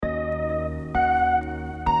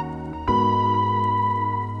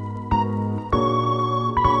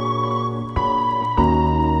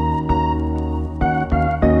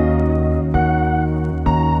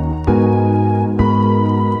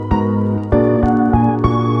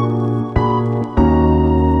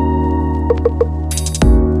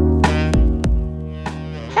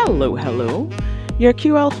Hello, hello. Your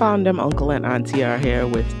QL fandom uncle and auntie are here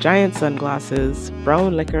with giant sunglasses,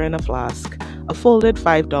 brown liquor in a flask, a folded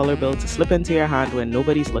 $5 bill to slip into your hand when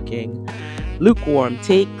nobody's looking, lukewarm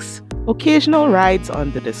takes, occasional rides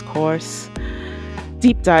on the discourse,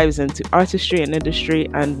 deep dives into artistry and industry,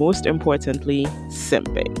 and most importantly,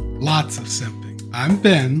 simping. Lots of simping. I'm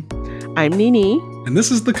Ben. I'm Nini. And this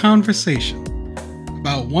is The Conversation.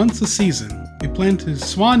 About once a season, we plan to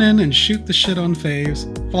swan in and shoot the shit on faves,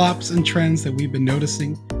 flops, and trends that we've been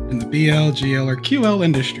noticing in the BL, GL, or QL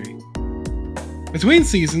industry. Between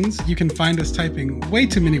seasons, you can find us typing way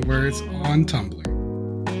too many words on Tumblr.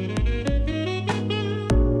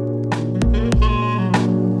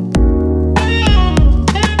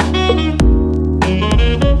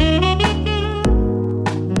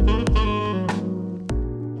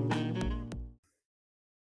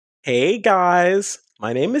 Hey guys,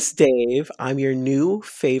 my name is Dave. I'm your new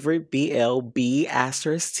favorite BLB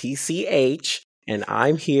asterisk TCH, and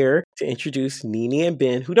I'm here to introduce Nini and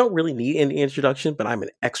Ben, who don't really need any introduction, but I'm an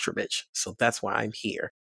extra bitch, so that's why I'm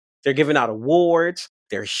here. They're giving out awards,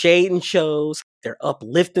 they're shading shows, they're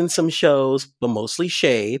uplifting some shows, but mostly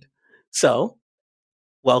shade. So,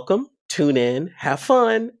 welcome, tune in, have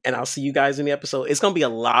fun, and I'll see you guys in the episode. It's gonna be a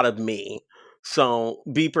lot of me, so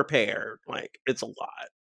be prepared. Like, it's a lot.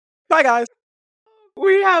 Bye, guys.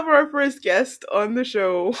 We have our first guest on the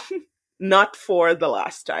show, not for the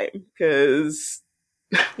last time, because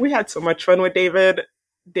we had so much fun with David.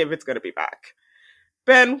 David's going to be back.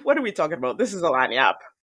 Ben, what are we talking about? This is a Lagniappe.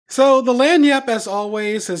 So the Lagniappe, as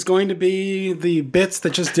always, is going to be the bits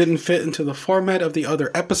that just didn't fit into the format of the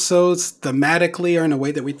other episodes thematically or in a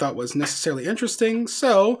way that we thought was necessarily interesting.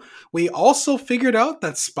 So we also figured out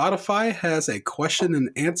that Spotify has a question and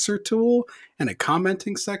answer tool and a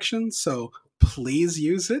commenting section. So please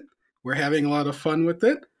use it. We're having a lot of fun with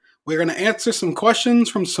it. We're going to answer some questions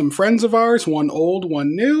from some friends of ours, one old,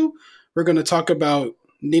 one new. We're going to talk about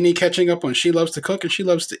Nini catching up on She Loves to Cook and She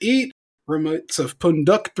Loves to Eat. Remotes of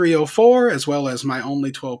Punduk 304, as well as My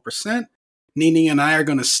Only 12%. Nini and I are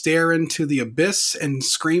going to stare into the abyss and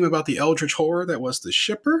scream about the eldritch horror that was The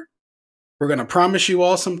Shipper. We're going to promise you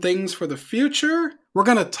all some things for the future. We're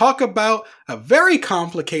going to talk about a very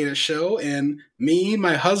complicated show and me,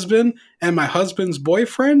 my husband, and my husband's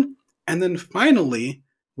boyfriend. And then finally,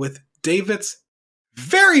 with David's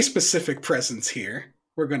very specific presence here,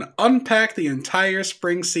 we're going to unpack the entire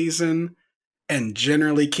spring season and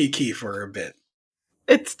generally kiki for a bit.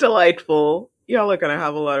 It's delightful. Y'all are going to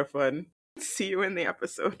have a lot of fun. See you in the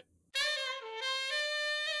episode.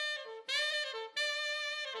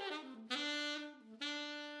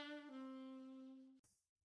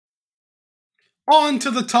 On to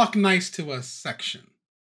the Talk Nice to Us section.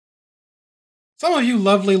 Some of you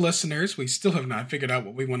lovely listeners, we still have not figured out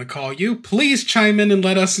what we want to call you, please chime in and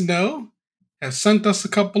let us know, have sent us a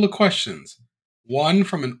couple of questions. One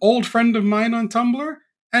from an old friend of mine on Tumblr,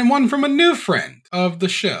 and one from a new friend of the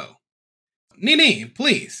show. Nini,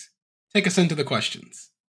 please, take us into the questions.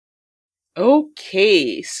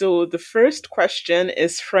 Okay, so the first question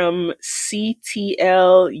is from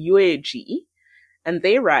CTLUAG, and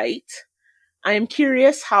they write, I am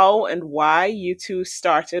curious how and why you two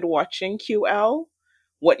started watching QL,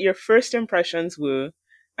 what your first impressions were,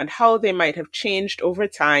 and how they might have changed over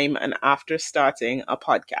time and after starting a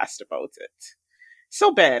podcast about it.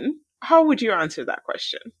 So Ben, how would you answer that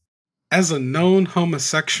question? As a known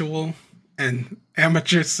homosexual and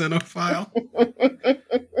amateur cinephile,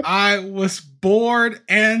 I was bored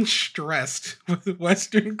and stressed with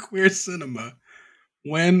Western queer cinema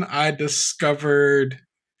when I discovered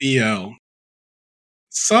BL.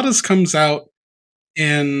 Sawdust comes out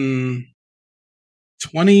in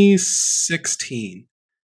 2016.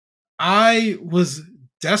 I was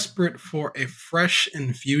desperate for a fresh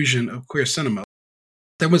infusion of queer cinema.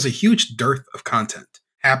 There was a huge dearth of content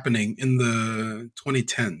happening in the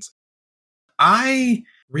 2010s. I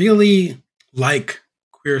really like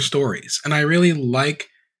queer stories, and I really like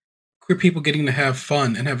queer people getting to have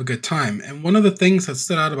fun and have a good time. And one of the things that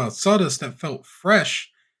stood out about Sawdust that felt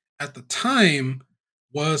fresh at the time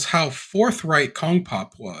was how forthright Kong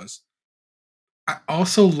Pop was. I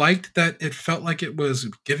also liked that it felt like it was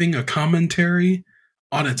giving a commentary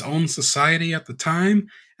on its own society at the time.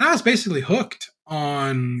 And I was basically hooked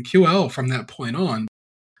on QL from that point on.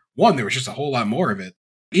 One, there was just a whole lot more of it.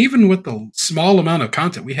 Even with the small amount of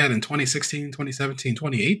content we had in 2016, 2017,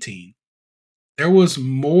 2018, there was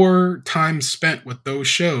more time spent with those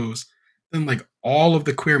shows than like all of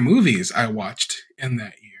the queer movies I watched in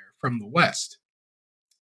that year from the West.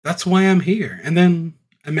 That's why I'm here. And then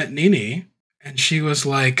I met Nini, and she was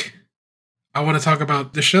like, I want to talk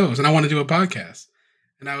about the shows, and I want to do a podcast.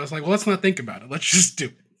 And I was like, well, let's not think about it. Let's just do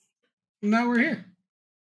it. And now we're here.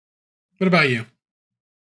 What about you?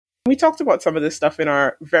 We talked about some of this stuff in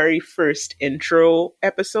our very first intro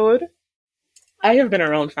episode. I have been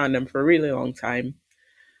around fandom for a really long time.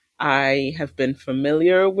 I have been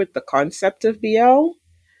familiar with the concept of BL.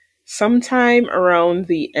 Sometime around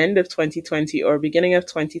the end of 2020 or beginning of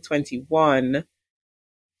 2021,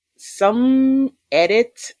 some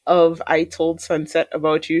edit of I Told Sunset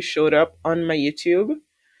About You showed up on my YouTube,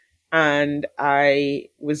 and I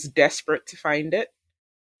was desperate to find it.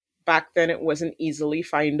 Back then, it wasn't easily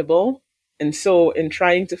findable. And so, in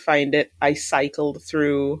trying to find it, I cycled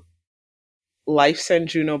through Life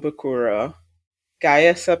Senjuno Bakura,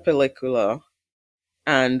 Gaia Sa Pelicula,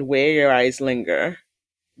 and Where Your Eyes Linger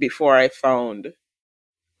before I found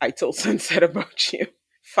I Told Sunset About You,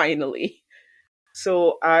 finally.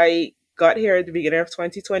 So I got here at the beginning of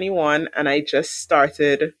 2021 and I just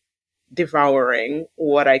started devouring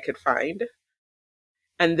what I could find.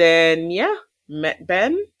 And then, yeah, met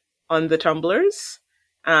Ben on the Tumblrs.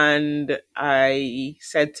 And I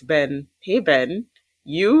said to Ben, hey, Ben,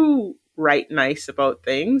 you write nice about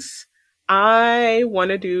things. I want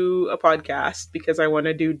to do a podcast because I want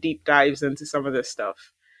to do deep dives into some of this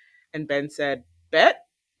stuff. And Ben said, bet.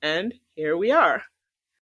 And here we are.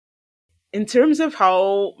 In terms of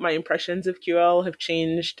how my impressions of QL have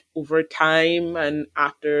changed over time and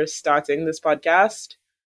after starting this podcast,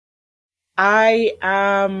 I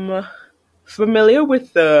am familiar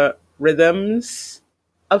with the rhythms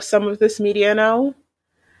of some of this media now.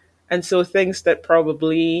 And so things that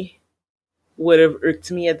probably would have irked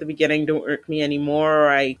me at the beginning don't irk me anymore, or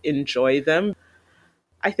I enjoy them.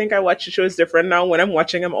 I think I watch the shows different now. When I'm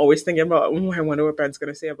watching, I'm always thinking about, I wonder what Ben's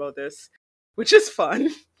going to say about this, which is fun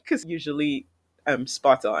because usually I'm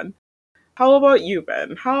spot on. How about you,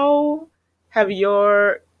 Ben? How have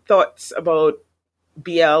your thoughts about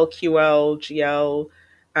BL, QL, GL,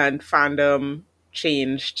 and fandom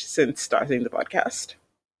changed since starting the podcast?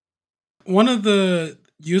 One of the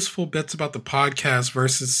useful bits about the podcast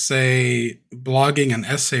versus, say, blogging and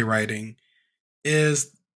essay writing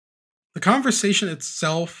is the conversation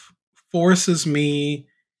itself forces me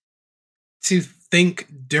to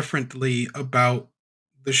think differently about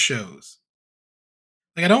the shows.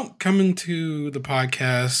 Like, I don't come into the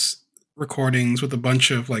podcast recordings with a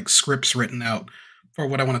bunch of like scripts written out for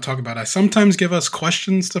what I want to talk about. I sometimes give us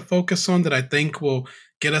questions to focus on that I think will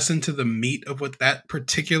get us into the meat of what that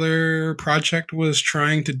particular project was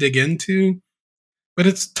trying to dig into. But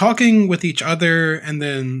it's talking with each other, and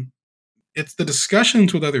then it's the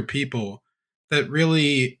discussions with other people that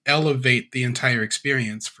really elevate the entire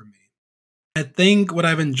experience for me. I think what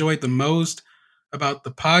I've enjoyed the most about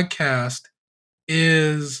the podcast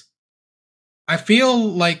is I feel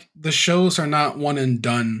like the shows are not one and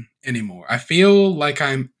done anymore. I feel like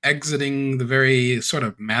I'm exiting the very sort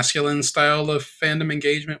of masculine style of fandom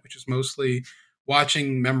engagement, which is mostly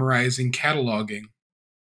watching, memorizing, cataloging.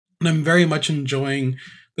 And I'm very much enjoying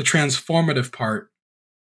the transformative part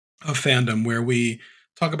of fandom where we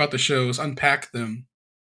talk about the shows, unpack them.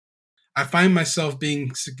 I find myself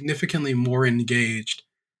being significantly more engaged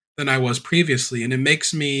than I was previously, and it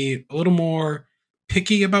makes me a little more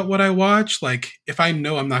picky about what I watch. Like, if I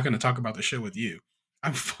know I'm not going to talk about the show with you,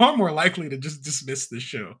 I'm far more likely to just dismiss the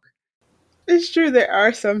show. It's true, there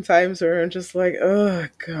are some times where I'm just like, oh,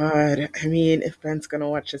 God. I mean, if Ben's going to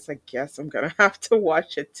watch this, I guess I'm going to have to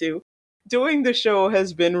watch it too. Doing the show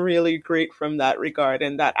has been really great from that regard,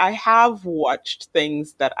 in that I have watched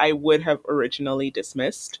things that I would have originally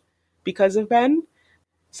dismissed because of Ben.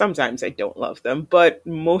 Sometimes I don't love them, but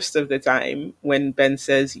most of the time, when Ben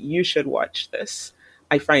says, you should watch this,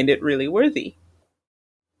 I find it really worthy.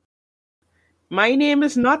 My name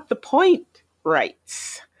is not the point,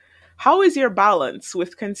 writes. How is your balance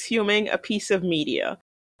with consuming a piece of media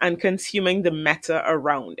and consuming the meta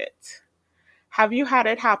around it? Have you had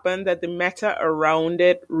it happen that the meta around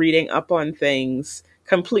it, reading up on things,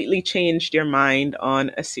 completely changed your mind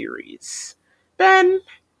on a series? Ben,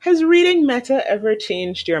 has reading meta ever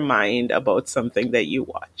changed your mind about something that you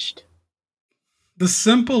watched? The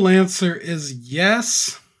simple answer is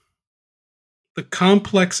yes. The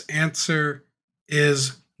complex answer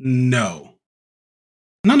is no.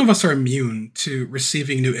 None of us are immune to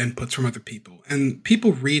receiving new inputs from other people, and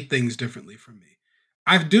people read things differently from me.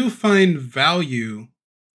 I do find value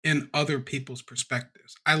in other people's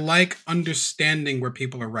perspectives. I like understanding where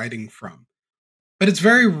people are writing from. But it's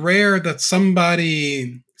very rare that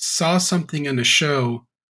somebody saw something in a show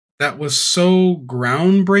that was so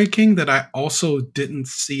groundbreaking that I also didn't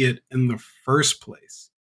see it in the first place.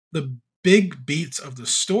 The big beats of the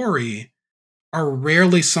story are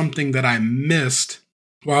rarely something that I missed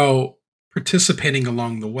while participating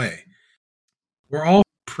along the way. We're all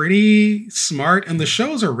pretty smart, and the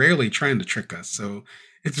shows are rarely trying to trick us. So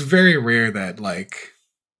it's very rare that, like,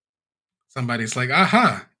 somebody's like,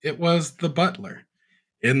 aha, it was the butler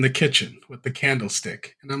in the kitchen with the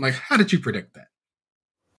candlestick. And I'm like, how did you predict that?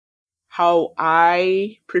 How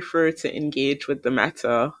I prefer to engage with the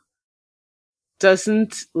meta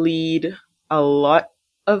doesn't lead a lot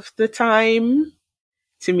of the time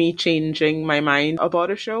to me changing my mind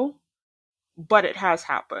about a show, but it has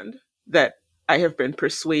happened that I have been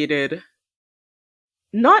persuaded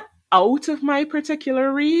not out of my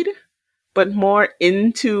particular read, but more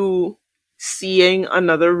into seeing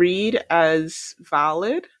another read as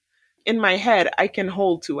valid. In my head, I can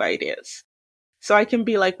hold two ideas. So I can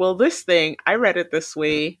be like, well, this thing, I read it this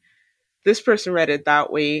way. This person read it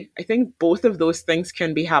that way. I think both of those things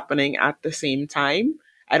can be happening at the same time.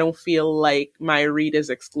 I don't feel like my read is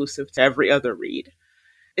exclusive to every other read.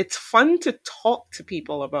 It's fun to talk to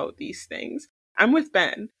people about these things. I'm with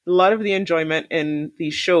Ben. A lot of the enjoyment in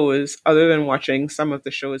these shows, other than watching some of the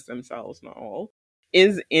shows themselves, not all,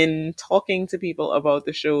 is in talking to people about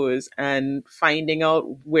the shows and finding out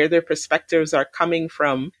where their perspectives are coming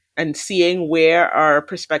from and seeing where our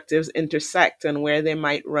perspectives intersect and where they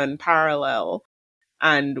might run parallel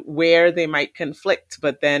and where they might conflict,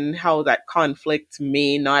 but then how that conflict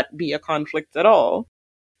may not be a conflict at all.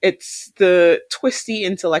 It's the twisty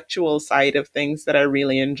intellectual side of things that I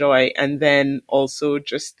really enjoy. And then also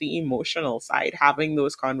just the emotional side, having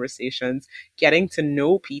those conversations, getting to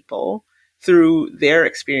know people through their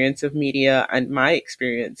experience of media and my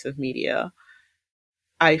experience of media.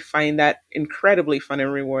 I find that incredibly fun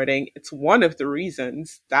and rewarding. It's one of the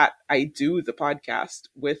reasons that I do the podcast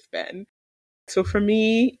with Ben. So for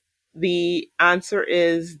me, the answer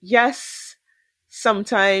is yes.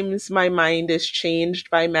 Sometimes my mind is changed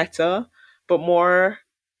by meta, but more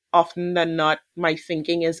often than not, my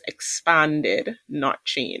thinking is expanded, not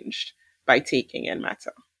changed by taking in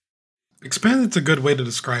meta. Expanded's a good way to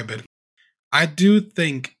describe it. I do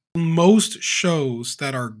think most shows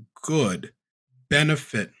that are good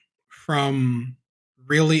benefit from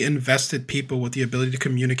really invested people with the ability to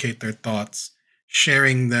communicate their thoughts,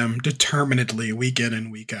 sharing them determinedly week in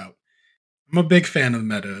and week out. I'm a big fan of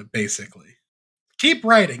meta, basically. Keep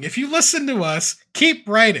writing. If you listen to us, keep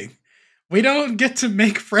writing. We don't get to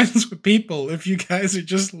make friends with people if you guys are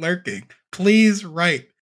just lurking. Please write.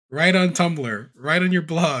 Write on Tumblr. Write on your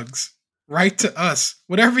blogs. Write to us.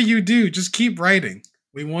 Whatever you do, just keep writing.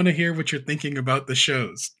 We want to hear what you're thinking about the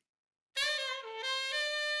shows.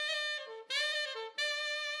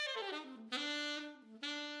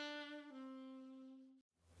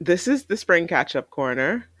 This is the spring catch up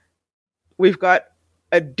corner. We've got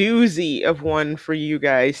a doozy of one for you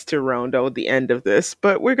guys to round out the end of this,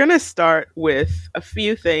 but we're going to start with a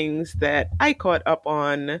few things that I caught up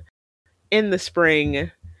on in the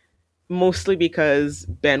spring, mostly because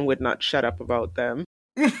Ben would not shut up about them.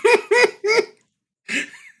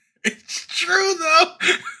 It's true,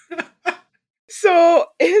 though. So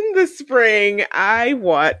in the spring, I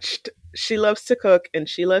watched She Loves to Cook and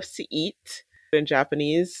She Loves to Eat in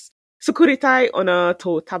Japanese. Sukuritai ona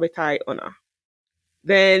to tabetai ona.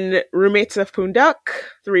 Then Roommates of Pundak,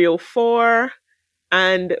 304,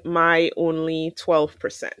 and My Only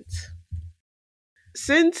 12%.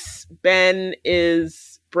 Since Ben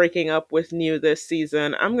is breaking up with New this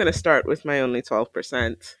season, I'm going to start with My Only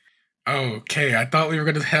 12%. Okay, I thought we were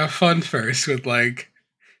going to have fun first with, like,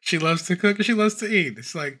 she loves to cook and she loves to eat.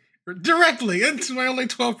 It's like, directly into My Only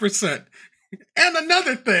 12%. And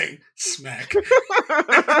another thing, smack.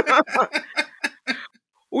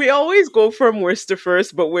 We always go from worst to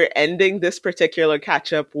first, but we're ending this particular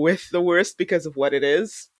catch up with the worst because of what it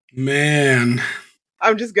is. Man.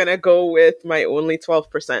 I'm just gonna go with My Only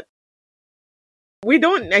 12%. We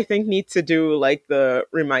don't, I think, need to do like the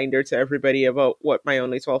reminder to everybody about what My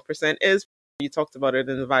Only 12% is. You talked about it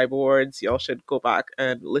in the Vibe Awards. Y'all should go back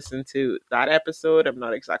and listen to that episode. I'm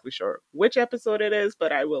not exactly sure which episode it is,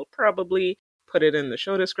 but I will probably put it in the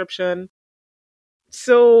show description.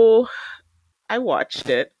 So I watched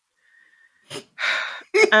it.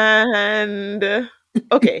 And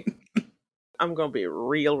okay, I'm gonna be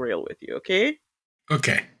real with you, okay?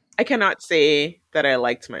 Okay. I cannot say that I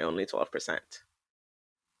liked My Only 12%.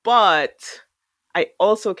 But I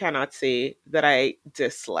also cannot say that I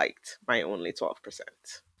disliked My Only 12%.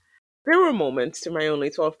 There were moments to My Only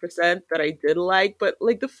 12% that I did like, but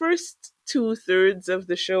like the first 2/3 of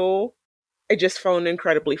the show, I just found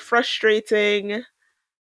incredibly frustrating.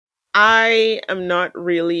 I am not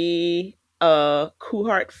really a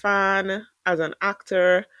Kuhart fan as an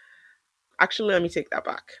actor. Actually, let me take that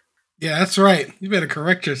back. Yeah, that's right. You better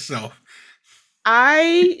correct yourself.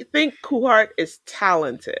 I think Kuhart is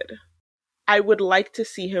talented. I would like to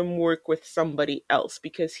see him work with somebody else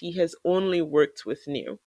because he has only worked with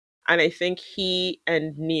New. And I think he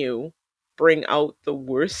and New bring out the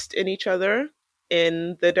worst in each other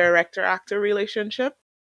in the director actor relationship.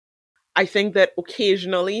 I think that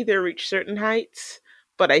occasionally they reach certain heights,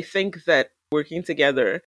 but I think that working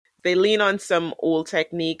together, they lean on some old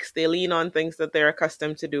techniques, they lean on things that they're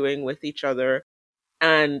accustomed to doing with each other,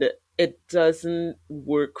 and it doesn't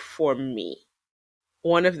work for me.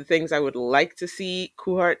 One of the things I would like to see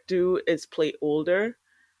Kuhart do is play older,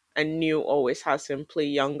 and New always has him play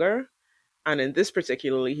younger. And in this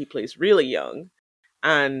particularly, he plays really young.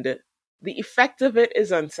 And the effect of it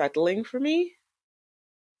is unsettling for me.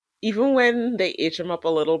 Even when they age him up a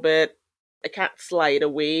little bit, I can't slide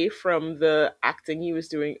away from the acting he was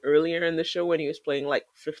doing earlier in the show when he was playing like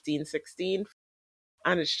 15, 16.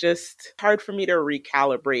 And it's just hard for me to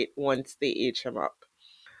recalibrate once they age him up.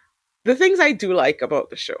 The things I do like about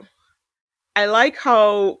the show, I like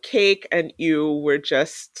how Cake and you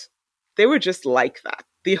they were just like that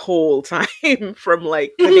the whole time from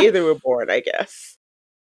like the day they were born, I guess.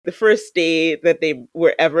 The first day that they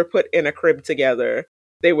were ever put in a crib together,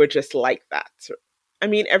 they were just like that. I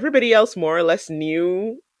mean, everybody else more or less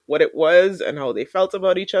knew what it was and how they felt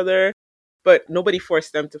about each other, but nobody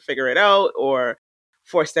forced them to figure it out or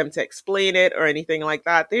forced them to explain it or anything like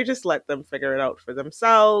that. They just let them figure it out for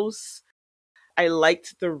themselves. I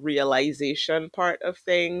liked the realization part of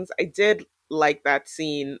things. I did like that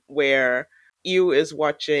scene where Yu is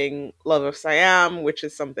watching Love of Siam, which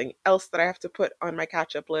is something else that I have to put on my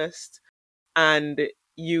catch up list. And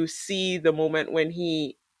you see the moment when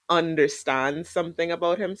he understands something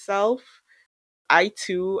about himself. I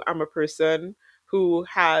too am a person who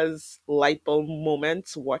has light bulb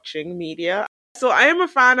moments watching media. So I am a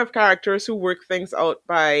fan of characters who work things out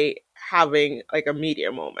by having like a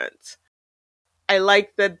media moment. I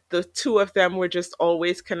like that the two of them were just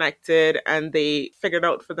always connected and they figured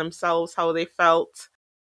out for themselves how they felt.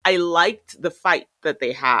 I liked the fight that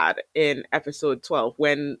they had in episode 12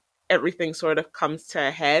 when everything sort of comes to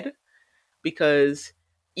a head because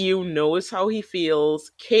Yu knows how he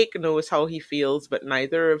feels, Cake knows how he feels, but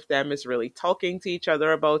neither of them is really talking to each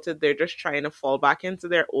other about it. They're just trying to fall back into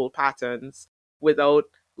their old patterns without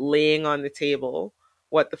laying on the table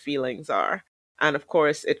what the feelings are. And of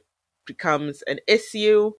course, it becomes an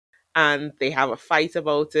issue and they have a fight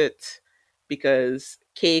about it because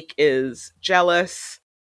Cake is jealous.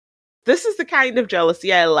 This is the kind of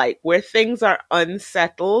jealousy I like, where things are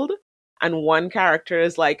unsettled and one character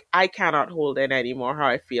is like, I cannot hold in anymore how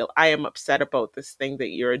I feel. I am upset about this thing that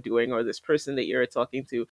you're doing or this person that you're talking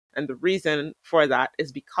to. And the reason for that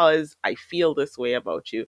is because I feel this way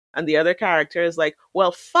about you. And the other character is like,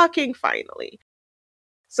 well, fucking finally.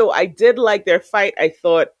 So I did like their fight. I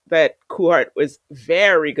thought that Kuhart was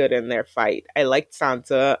very good in their fight. I liked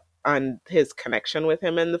Santa and his connection with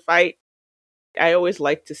him in the fight. I always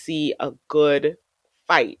like to see a good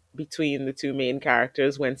fight between the two main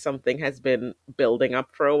characters when something has been building up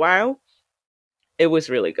for a while. It was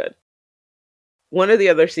really good. One of the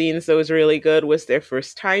other scenes that was really good was their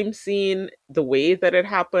first time scene. The way that it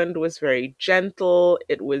happened was very gentle,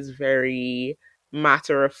 it was very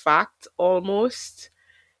matter of fact almost.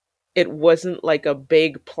 It wasn't like a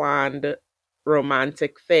big planned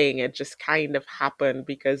romantic thing. It just kind of happened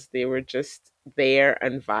because they were just there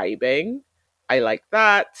and vibing. I like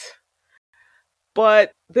that.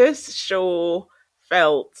 But this show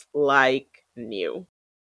felt like new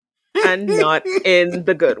and not in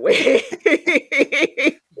the good way.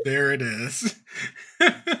 There it is.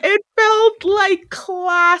 It felt like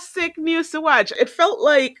classic New Sawaj. It felt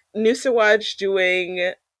like New Sawaj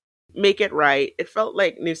doing Make It Right. It felt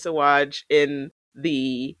like New Sawaj in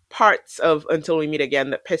the parts of Until We Meet Again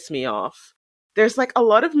that piss me off. There's like a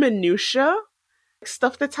lot of minutia,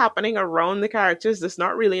 stuff that's happening around the characters that's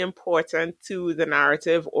not really important to the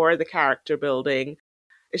narrative or the character building.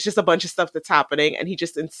 It's just a bunch of stuff that's happening, and he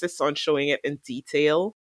just insists on showing it in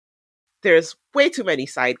detail. There's way too many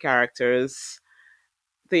side characters.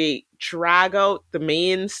 They drag out the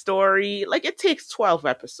main story. Like, it takes 12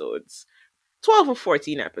 episodes, 12 or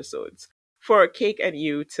 14 episodes for Cake and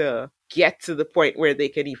you to get to the point where they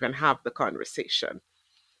can even have the conversation.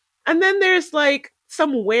 And then there's like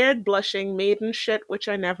some weird blushing maiden shit, which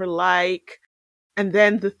I never like. And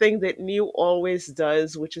then the thing that New always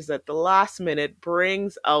does, which is at the last minute,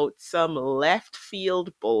 brings out some left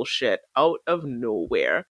field bullshit out of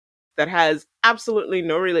nowhere that has absolutely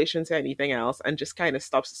no relation to anything else and just kind of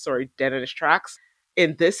stops the story dead in its tracks.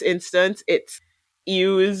 In this instance, it's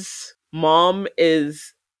Yu's mom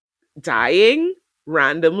is dying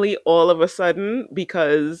randomly all of a sudden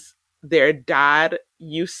because their dad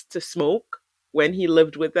used to smoke when he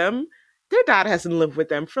lived with them. Their dad hasn't lived with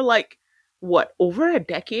them for like, what, over a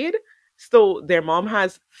decade? So their mom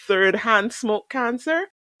has third hand smoke cancer.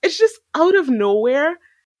 It's just out of nowhere.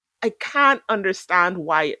 I can't understand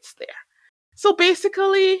why it's there. So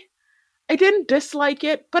basically, I didn't dislike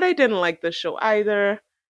it, but I didn't like the show either.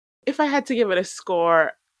 If I had to give it a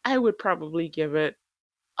score, I would probably give it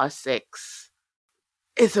a 6.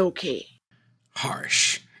 It's okay.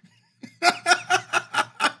 Harsh.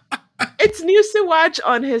 It's new Siwaj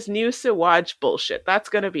on his new Siwaj bullshit. That's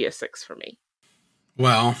gonna be a 6 for me.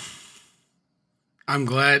 Well, I'm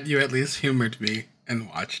glad you at least humored me and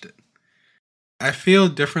watched it. I feel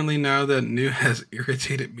differently now that New has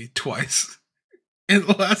irritated me twice in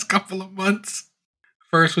the last couple of months.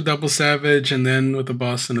 First with Double Savage and then with The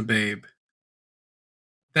Boss and a Babe.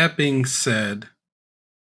 That being said,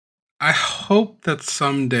 I hope that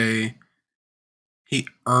someday he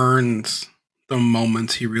earns the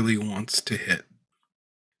moments he really wants to hit.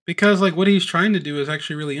 Because like what he's trying to do is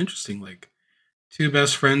actually really interesting. Like two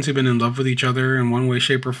best friends who've been in love with each other in one way,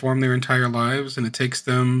 shape, or form their entire lives, and it takes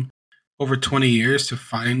them over 20 years to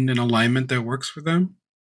find an alignment that works for them.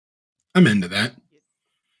 I'm into that.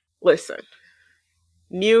 Listen,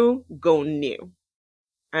 new go new.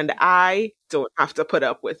 And I don't have to put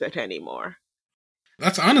up with it anymore.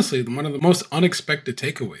 That's honestly one of the most unexpected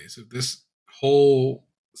takeaways of this whole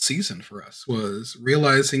season for us was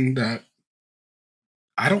realizing that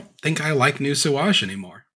I don't think I like New Sawaj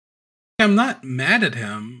anymore. I'm not mad at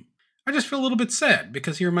him. I just feel a little bit sad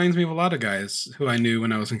because he reminds me of a lot of guys who I knew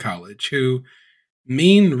when I was in college who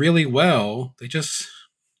mean really well. They just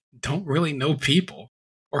don't really know people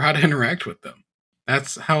or how to interact with them.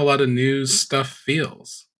 That's how a lot of news stuff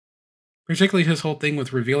feels. Particularly his whole thing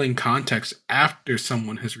with revealing context after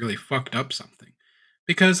someone has really fucked up something.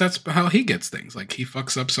 Because that's how he gets things. Like he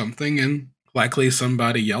fucks up something and likely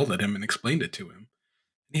somebody yelled at him and explained it to him.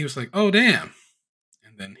 And he was like, oh damn.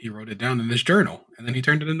 And then he wrote it down in his journal. And then he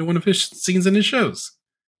turned it into one of his scenes in his shows.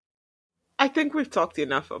 I think we've talked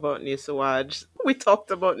enough about Nisawaj. We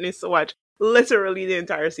talked about Nisawaj literally the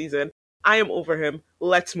entire season. I am over him.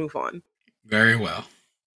 Let's move on. Very well.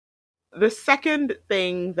 The second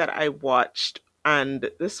thing that I watched, and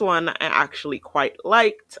this one I actually quite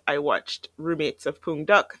liked, I watched Roommates of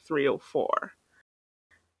Poongduck 304.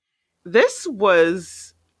 This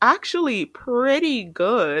was actually pretty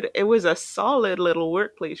good. It was a solid little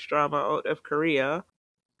workplace drama out of Korea.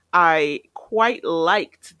 I quite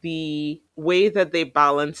liked the way that they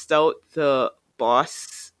balanced out the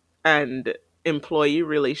boss and employee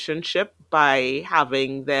relationship by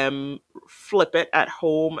having them flip it at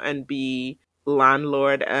home and be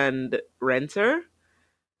landlord and renter.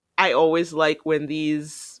 I always like when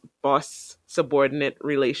these boss subordinate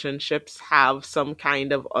relationships have some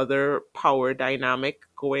kind of other power dynamic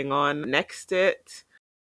going on next it.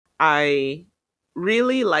 I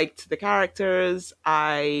really liked the characters.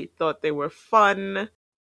 I thought they were fun.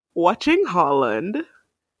 Watching Holland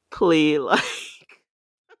play like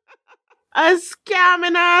a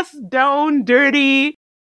scamming ass down dirty,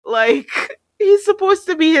 like he's supposed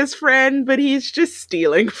to be his friend, but he's just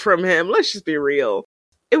stealing from him. Let's just be real.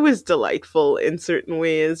 It was delightful in certain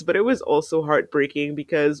ways, but it was also heartbreaking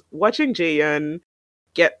because watching Jaehyun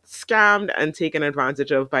get scammed and taken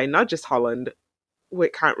advantage of by not just Holland, who I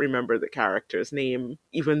can't remember the character's name,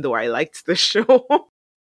 even though I liked the show.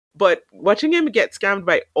 But watching him get scammed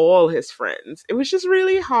by all his friends, it was just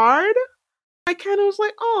really hard. I kind of was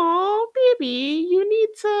like, "Oh, baby, you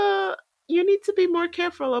need to be more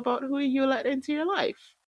careful about who you let into your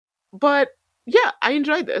life." But yeah, I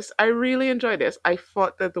enjoyed this. I really enjoyed this. I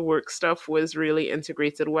thought that the work stuff was really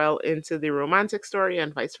integrated well into the romantic story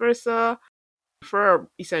and vice versa. For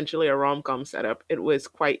essentially a rom-com setup, it was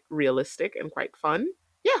quite realistic and quite fun.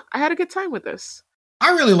 Yeah, I had a good time with this.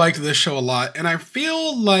 I really liked this show a lot, and I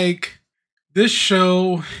feel like this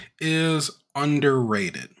show is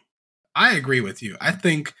underrated. I agree with you. I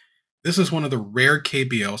think this is one of the rare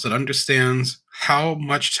KBLs that understands how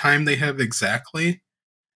much time they have exactly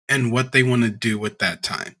and what they want to do with that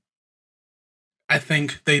time. I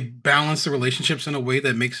think they balance the relationships in a way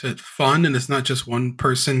that makes it fun and it's not just one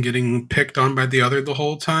person getting picked on by the other the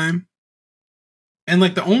whole time. And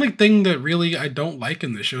like the only thing that really I don't like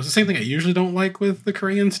in the show is the same thing I usually don't like with the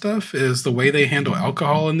Korean stuff is the way they handle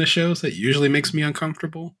alcohol in the shows. That usually makes me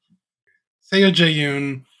uncomfortable. Seo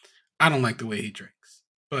Jae-yoon, I don't like the way he drinks.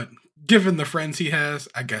 But given the friends he has,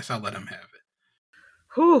 I guess I'll let him have it.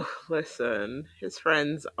 Whew, listen, his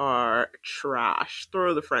friends are trash.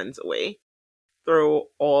 Throw the friends away. throw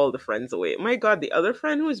all the friends away. My god, the other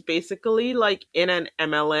friend who's basically like in an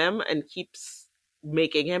MLM and keeps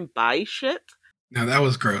making him buy shit. Now that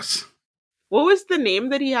was gross. What was the name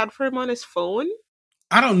that he had for him on his phone?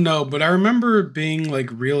 I don't know, but I remember being like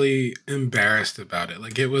really embarrassed about it.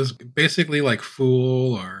 Like it was basically like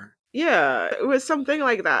fool or Yeah, it was something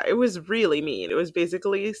like that. It was really mean. It was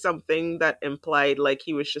basically something that implied like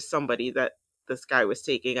he was just somebody that this guy was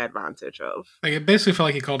taking advantage of. like it basically felt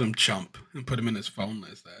like he called him chump and put him in his phone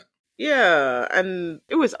as that. Yeah, and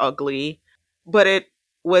it was ugly, but it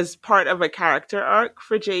was part of a character arc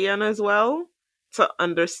for Jayan as well to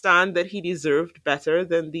understand that he deserved better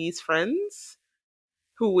than these friends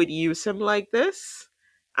who would use him like this.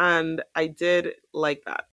 And I did like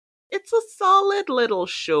that. It's a solid little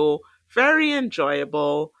show, very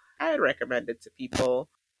enjoyable. I recommend it to people.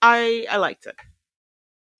 I liked it.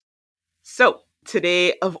 So,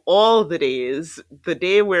 today of all the days, the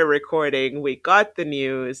day we're recording, we got the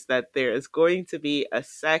news that there's going to be a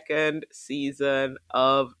second season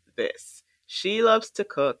of this. She loves to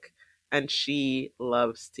cook and she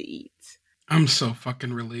loves to eat. I'm so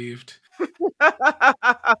fucking relieved.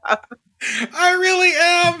 I really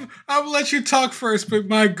am. I'll let you talk first, but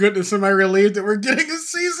my goodness, am I relieved that we're getting a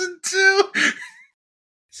season 2?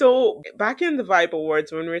 So, back in the Vibe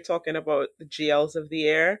Awards, when we were talking about the GLs of the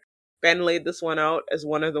year, Ben laid this one out as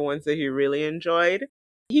one of the ones that he really enjoyed.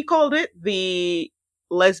 He called it the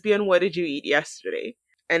lesbian What Did You Eat Yesterday?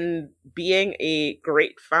 And being a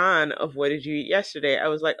great fan of What Did You Eat Yesterday, I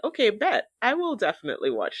was like, okay, bet. I will definitely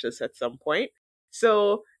watch this at some point.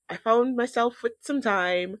 So I found myself with some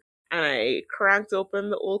time and I cranked open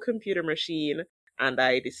the old computer machine and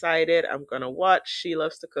I decided I'm going to watch She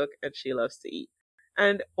Loves to Cook and She Loves to Eat.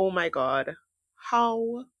 And oh my god,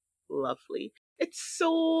 how lovely. It's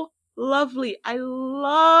so lovely. I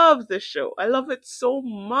love this show. I love it so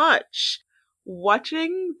much.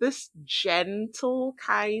 Watching this gentle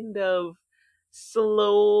kind of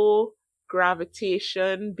slow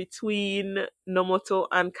gravitation between Nomoto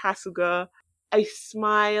and Kasuga, I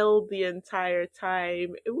smiled the entire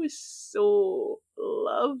time. It was so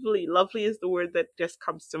lovely. Lovely is the word that just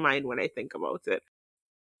comes to mind when I think about it.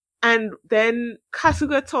 And then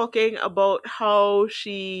Kasuga talking about how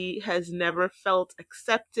she has never felt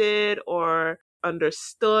accepted or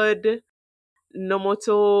understood.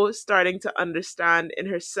 Nomoto starting to understand in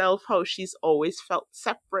herself how she's always felt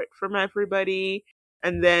separate from everybody.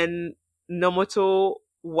 And then Nomoto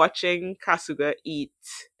watching Kasuga eat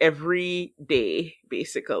every day,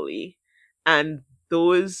 basically. And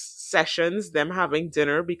those sessions, them having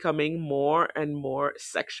dinner, becoming more and more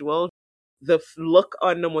sexual. The look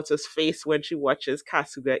on Nomoto's face when she watches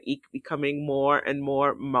Kasuga eat becoming more and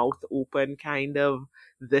more mouth open, kind of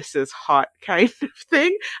this is hot kind of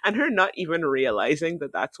thing, and her not even realizing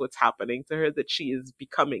that that's what's happening to her, that she is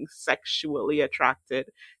becoming sexually attracted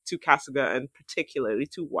to Kasuga and particularly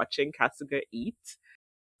to watching Kasuga eat.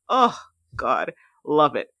 Oh, God.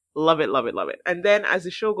 Love it. Love it, love it, love it. And then as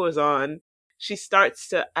the show goes on, she starts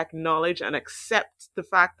to acknowledge and accept the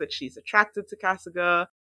fact that she's attracted to Kasuga,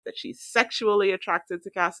 that she's sexually attracted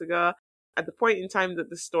to Kasuga. At the point in time that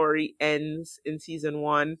the story ends in season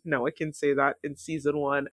 1, now I can say that in season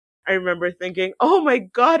 1, I remember thinking, oh my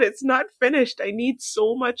god, it's not finished. I need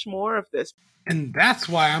so much more of this. And that's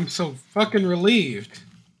why I'm so fucking relieved.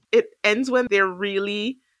 It ends when they're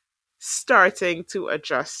really starting to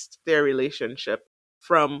adjust their relationship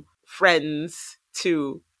from friends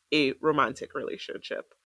to a romantic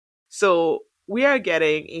relationship. So we are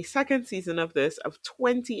getting a second season of this of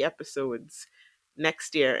 20 episodes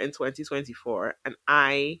next year in 2024, and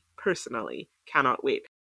I personally cannot wait.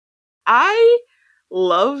 I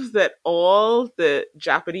love that all the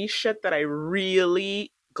Japanese shit that I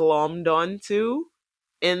really glommed onto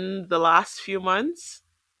in the last few months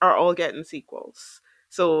are all getting sequels.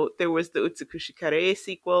 So there was the Utsukushi Kare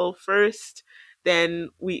sequel first. Then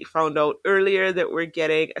we found out earlier that we're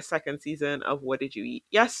getting a second season of What Did You Eat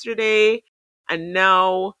Yesterday? And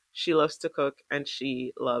now She Loves to Cook and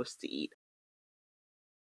She Loves to Eat.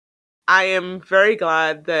 I am very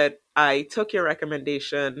glad that I took your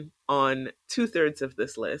recommendation on 2/3 of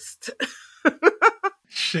this list.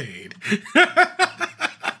 Shade.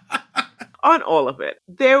 On all of it.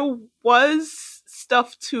 There was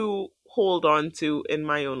stuff to hold on to in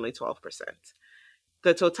my only 12%.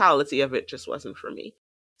 The totality of it just wasn't for me.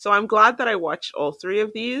 So I'm glad that I watched all 3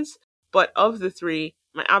 of these, but of the 3,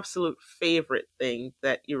 my absolute favorite thing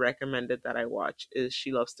that you recommended that I watch is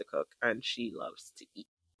She Loves to Cook and She Loves to Eat.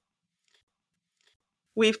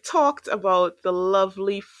 We've talked about the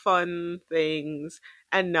lovely, fun things,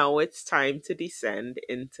 and now it's time to descend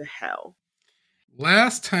into hell.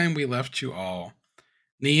 Last time we left you all,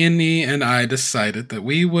 Nee and I decided that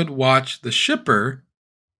we would watch The Shipper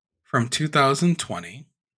from 2020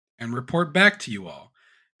 and report back to you all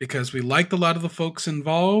because we liked a lot of the folks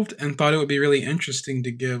involved and thought it would be really interesting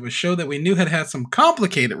to give a show that we knew had had some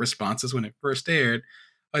complicated responses when it first aired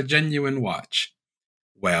a genuine watch.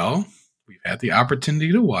 Well, we've had the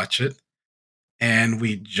opportunity to watch it and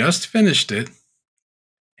we just finished it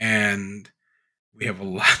and we have a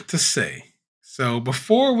lot to say. So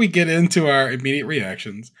before we get into our immediate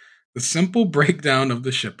reactions, the simple breakdown of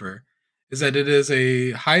The Shipper is that it is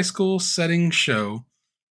a high school setting show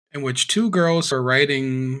in which two girls are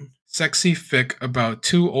writing sexy fic about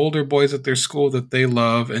two older boys at their school that they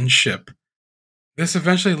love and ship. This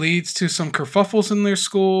eventually leads to some kerfuffles in their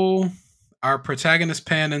school. Our protagonist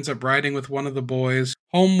Pan ends up riding with one of the boys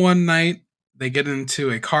home one night. They get into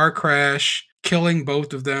a car crash, killing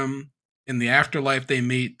both of them. In the afterlife, they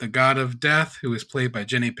meet the god of death, who is played by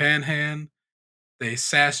Jenny Panhan. They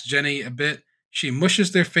sass Jenny a bit. She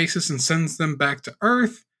mushes their faces and sends them back to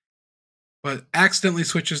Earth, but accidentally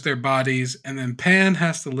switches their bodies. And then Pan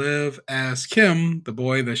has to live as Kim, the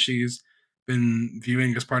boy that she's been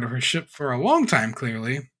viewing as part of her ship for a long time,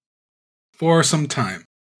 clearly, for some time.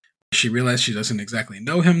 She realizes she doesn't exactly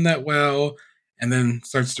know him that well, and then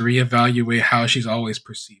starts to reevaluate how she's always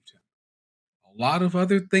perceived him. A lot of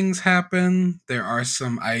other things happen. There are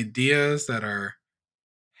some ideas that are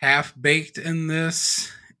half baked in this,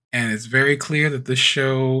 and it's very clear that this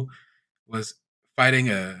show was fighting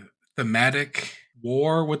a thematic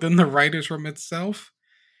war within the writers' room itself.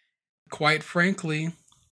 Quite frankly,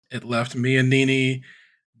 it left me and Nini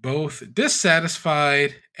both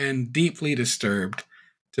dissatisfied and deeply disturbed,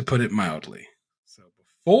 to put it mildly. So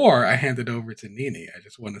before I hand it over to Nini, I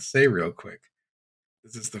just want to say real quick,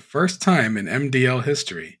 this is the first time in MDL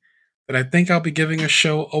history that I think I'll be giving a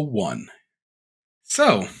show a 1.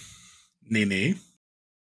 So, Nini,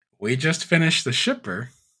 we just finished The Shipper.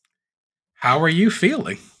 How are you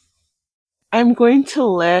feeling? I'm going to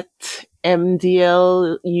let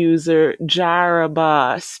MDL user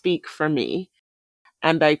Jaraba speak for me.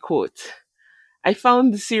 And I quote, I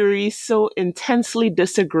found the series so intensely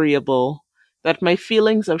disagreeable that my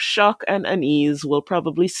feelings of shock and unease will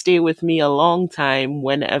probably stay with me a long time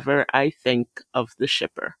whenever I think of The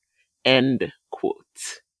Shipper. End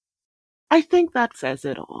quote. I think that says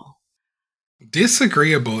it all.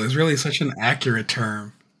 Disagreeable is really such an accurate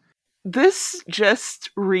term. This just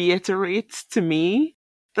reiterates to me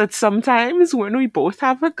that sometimes when we both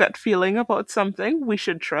have a gut feeling about something, we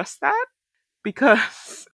should trust that,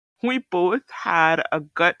 because we both had a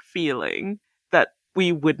gut feeling that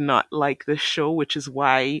we would not like this show, which is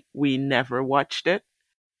why we never watched it.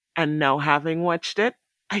 And now, having watched it,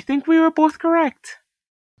 I think we were both correct.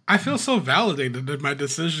 I feel so validated in my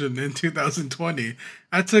decision in 2020.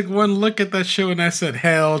 I took one look at that show and I said,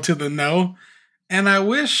 hell to the no. And I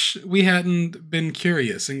wish we hadn't been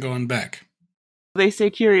curious and gone back. They say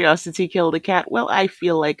curiosity killed a cat. Well, I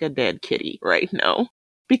feel like a dead kitty right now.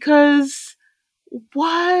 Because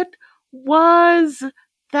what was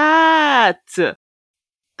that?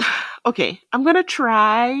 Okay, I'm gonna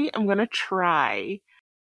try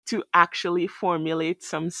to actually formulate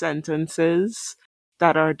some sentences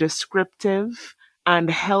that are descriptive and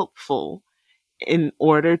helpful in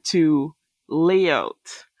order to lay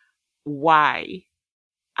out why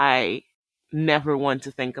I never want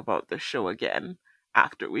to think about the show again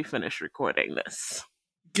after we finish recording this.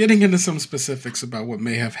 Getting into some specifics about what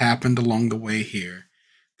may have happened along the way here,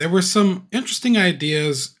 there were some interesting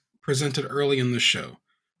ideas presented early in the show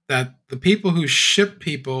that the people who ship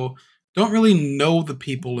people don't really know the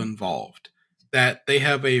people involved, that they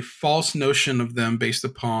have a false notion of them based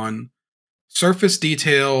upon surface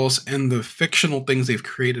details and the fictional things they've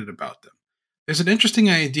created about them. There's an interesting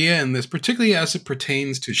idea in this, particularly as it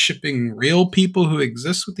pertains to shipping real people who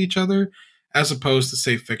exist with each other, as opposed to,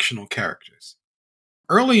 say, fictional characters.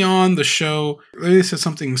 Early on, the show really said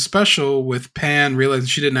something special with Pan realizing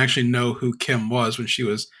she didn't actually know who Kim was when she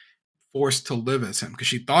was forced to live as him, because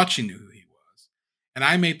she thought she knew who he was. And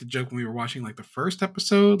I made the joke when we were watching like the first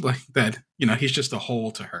episode, like that, he's just a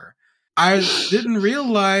hole to her. I didn't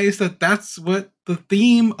realize that that's what the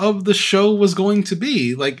theme of the show was going to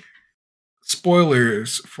be. Like,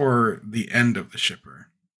 spoilers for the end of The Shipper.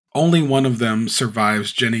 Only one of them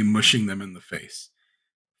survives Jenny mushing them in the face.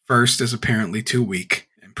 First is apparently too weak,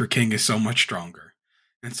 and Perking is so much stronger.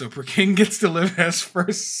 And so Perking gets to live as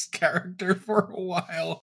first character for a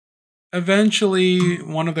while. Eventually,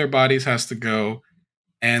 one of their bodies has to go,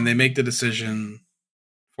 and they make the decision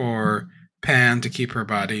for Pan to keep her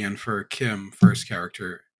body and for Kim, first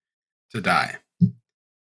character, to die.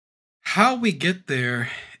 how we get there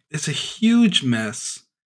is a huge mess.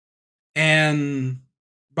 And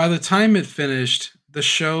by the time it finished, the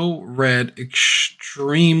show read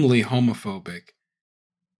extremely homophobic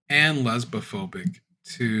and lesbophobic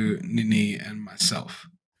to Nini and myself.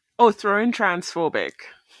 Oh, throw in transphobic.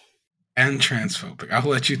 And transphobic. I'll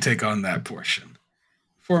let you take on that portion.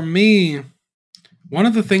 For me, one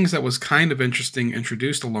of the things that was kind of interesting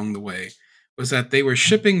introduced along the way was that they were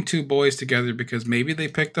shipping two boys together because maybe they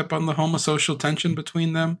picked up on the homosocial tension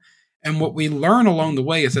between them. And what we learn along the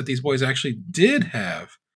way is that these boys actually did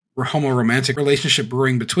have a homo-romantic relationship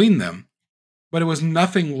brewing between them. But it was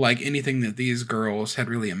nothing like anything that these girls had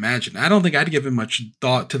really imagined. I don't think I'd given much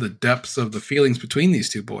thought to the depths of the feelings between these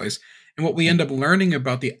two boys. And what we end up learning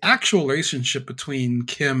about the actual relationship between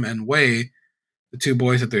Kim and Wei, the two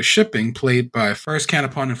boys that they're shipping, played by First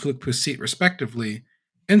Canapon and Fluke Pusit respectively,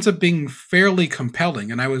 ends up being fairly compelling.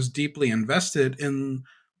 And I was deeply invested in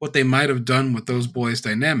what they might have done with those boys'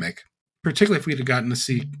 dynamic, particularly if we'd have gotten to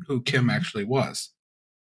see who Kim actually was.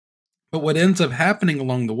 But what ends up happening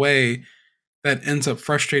along the way that ends up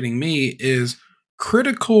frustrating me is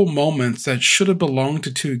critical moments that should have belonged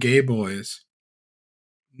to two gay boys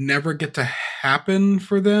never get to happen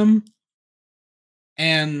for them.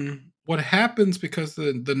 And what happens because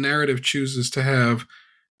the narrative chooses to have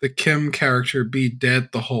the Kim character be dead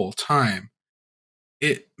the whole time,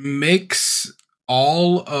 it makes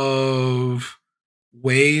all of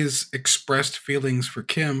Wei's expressed feelings for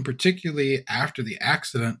Kim, particularly after the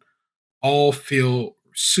accident, all feel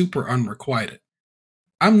super unrequited.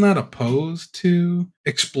 I'm not opposed to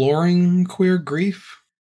exploring queer grief,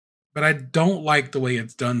 but I don't like the way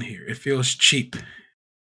it's done here. It feels cheap.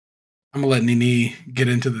 I'm gonna let Nini get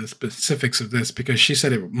into the specifics of this because she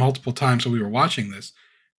said it multiple times when we were watching this.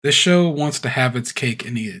 This show wants to have its cake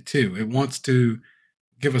and eat it too. It wants to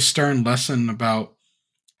give a stern lesson about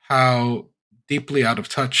how deeply out of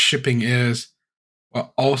touch shipping is,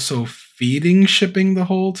 while also feeding shipping the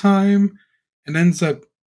whole time, and ends up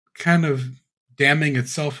kind of damning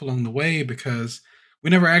itself along the way because we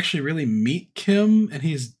never actually really meet Kim and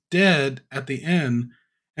he's dead at the end.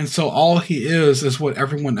 And so all he is what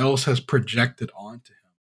everyone else has projected onto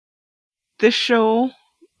him. This show,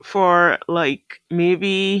 for like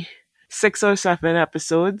maybe 6 or 7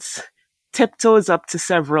 episodes, tiptoes up to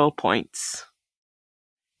several points.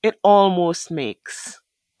 It almost makes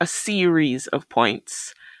a series of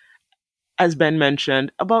points, as Ben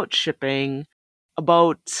mentioned, about shipping,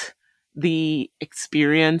 about the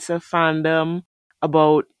experience of fandom,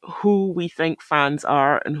 about who we think fans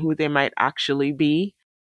are and who they might actually be.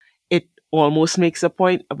 It almost makes a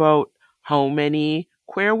point about how many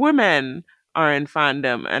queer women are in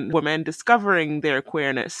fandom and women discovering their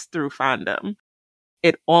queerness through fandom.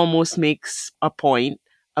 It almost makes a point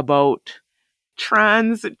about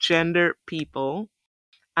transgender people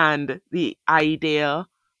and the idea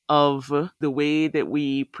of the way that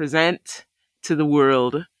we present to the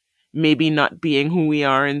world maybe not being who we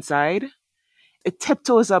are inside. It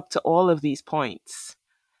tiptoes up to all of these points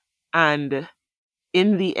and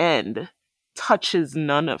in the end touches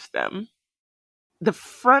none of them. The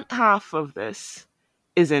front half of this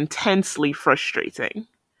is intensely frustrating.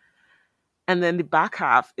 And then the back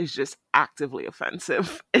half is just actively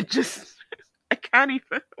offensive. It just, I can't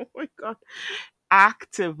even, oh my God,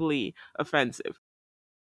 actively offensive.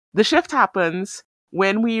 The shift happens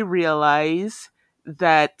when we realize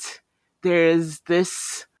that there's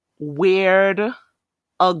this weird,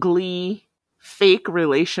 ugly, fake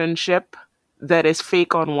relationship that is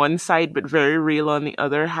fake on one side but very real on the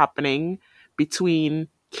other happening between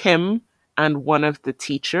Kim and one of the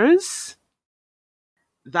teachers.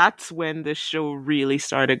 That's when the show really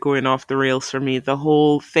started going off the rails for me. The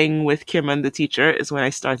whole thing with Kim and the teacher is when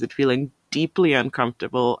I started feeling deeply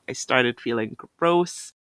uncomfortable. I started feeling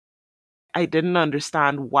gross. I didn't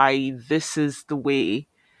understand why this is the way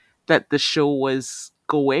that the show was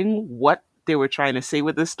going, what they were trying to say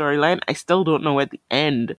with the storyline. I still don't know at the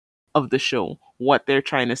end of the show what they're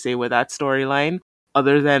trying to say with that storyline,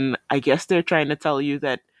 other than I guess they're trying to tell you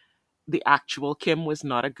that the actual Kim was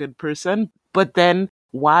not a good person. But then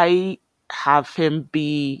why have him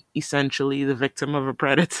be essentially the victim of a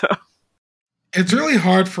predator? It's really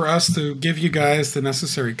hard for us to give you guys the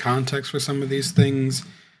necessary context for some of these things.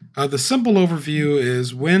 The simple overview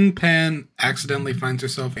is when Pan accidentally finds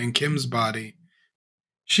herself in Kim's body,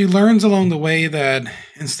 she learns along the way that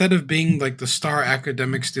instead of being like the star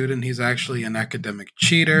academic student, he's actually an academic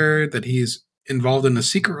cheater, that he's involved in a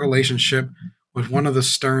secret relationship with one of the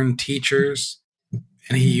stern teachers,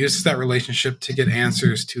 and he uses that relationship to get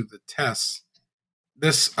answers to the tests.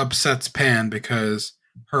 This upsets Pan because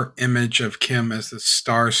her image of Kim as the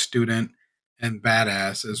star student and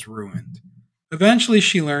badass is ruined. Eventually,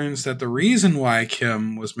 she learns that the reason why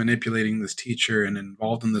Kim was manipulating this teacher and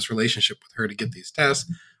involved in this relationship with her to get these tests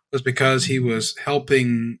was because he was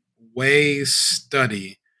helping Wei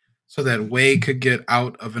study so that Wei could get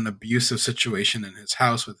out of an abusive situation in his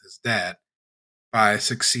house with his dad by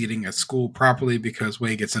succeeding at school properly because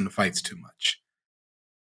Wei gets into fights too much.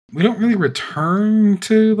 We don't really return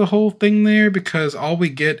to the whole thing there because all we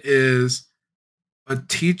get is a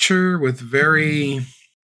teacher with very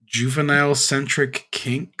juvenile centric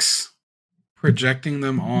kinks projecting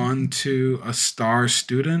them onto a star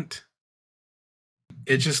student.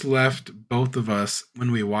 It just left both of us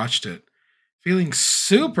when we watched it feeling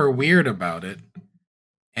super weird about it.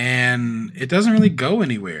 And it doesn't really go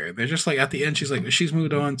anywhere. They're just like at the end, she's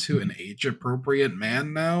moved on to an age appropriate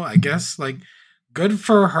man now. I guess like good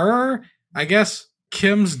for her. I guess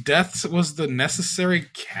Kim's death was the necessary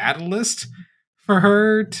catalyst for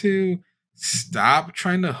her to stop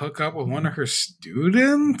trying to hook up with one of her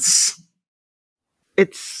students.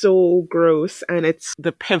 It's so gross, and it's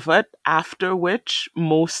the pivot after which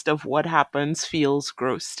most of what happens feels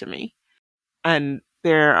gross to me. And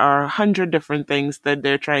there are 100 different things that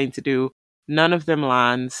they're trying to do. None of them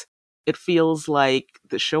lands. It feels like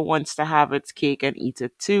the show wants to have its cake and eat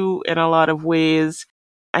it too in a lot of ways.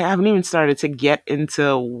 I haven't even started to get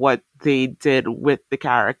into what they did with the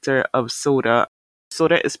character of Soda.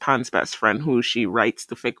 Soda is Pan's best friend, who she writes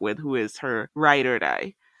the fic with, who is her ride or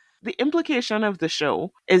die. The implication of the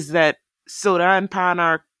show is that Soda and Pan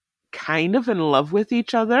are kind of in love with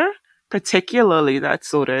each other, particularly that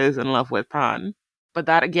Soda is in love with Pan. But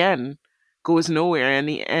that again goes nowhere. In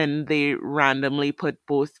the end, they randomly put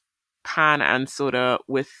both Pan and Soda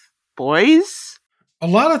with boys. A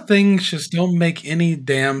lot of things just don't make any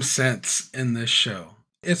damn sense in this show.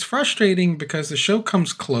 It's frustrating because the show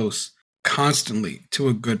comes close constantly to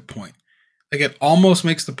a good point. Like it almost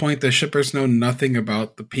makes the point that shippers know nothing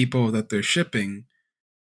about the people that they're shipping,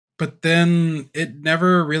 but then it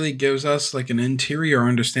never really gives us like an interior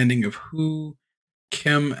understanding of who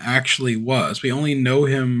Kim actually was. We only know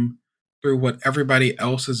him through what everybody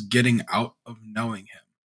else is getting out of knowing him.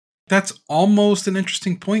 That's almost an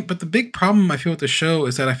interesting point, but the big problem I feel with the show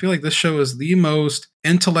is that I feel like this show is the most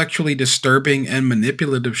intellectually disturbing and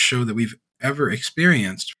manipulative show that we've ever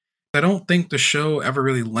experienced. I don't think the show ever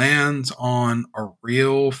really lands on a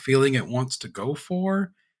real feeling it wants to go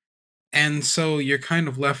for. And so you're kind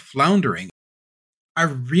of left floundering. I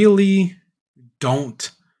really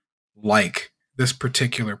don't like this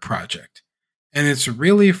particular project. And it's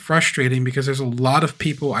really frustrating because there's a lot of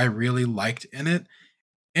people I really liked in it.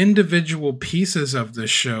 Individual pieces of the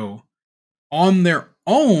show on their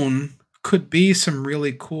own could be some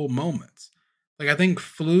really cool moments. Like I think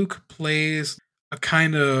Fluke plays a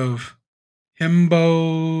kind of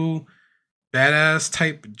himbo badass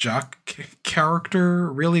type jock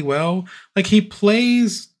character really well. Like he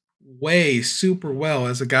plays way super well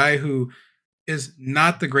as a guy who is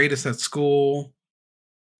not the greatest at school,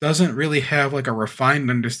 doesn't really have like a refined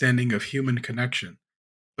understanding of human connection,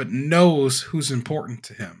 but knows who's important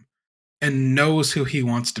to him and knows who he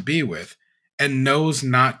wants to be with and knows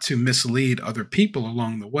not to mislead other people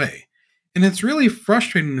along the way. And it's really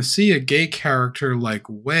frustrating to see a gay character like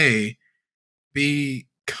Wei be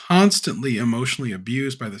constantly emotionally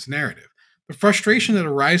abused by this narrative. The frustration that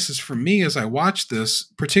arises for me as I watch this,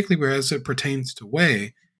 particularly as it pertains to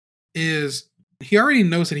Wei, is he already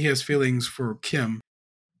knows that he has feelings for Kim.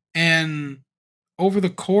 And over the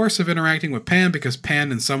course of interacting with Pan, because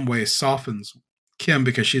Pan in some ways softens Kim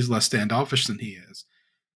because she's less standoffish than he is,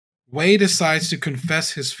 Wei decides to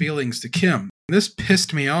confess his feelings to Kim. This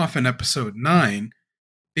pissed me off in episode 9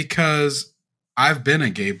 because I've been a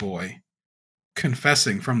gay boy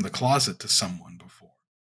confessing from the closet to someone before.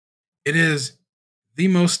 It is the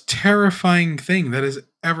most terrifying thing that has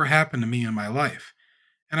ever happened to me in my life.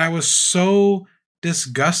 And I was so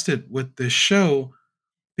disgusted with this show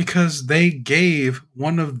because they gave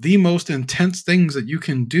one of the most intense things that you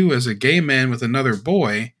can do as a gay man with another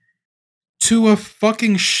boy to a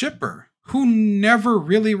fucking shipper who never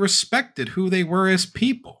really respected who they were as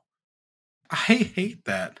people. I hate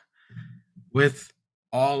that with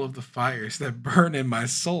all of the fires that burn in my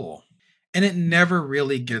soul. And it never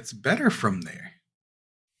really gets better from there.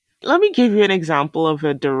 Let me give you an example of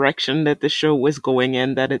a direction that the show was going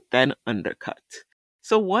in that it then undercut.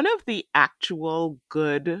 So, one of the actual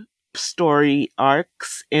good story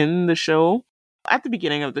arcs in the show, at the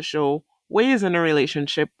beginning of the show, Wei is in a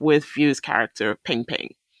relationship with View's character, Ping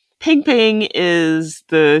Ping. Ping Ping is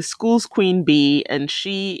the school's queen bee, and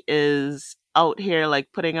she is out here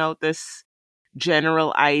like putting out this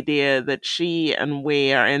general idea that she and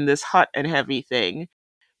Wei are in this hot and heavy thing.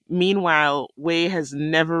 Meanwhile, Wei has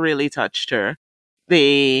never really touched her.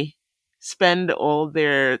 They spend all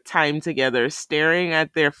their time together staring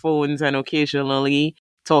at their phones and occasionally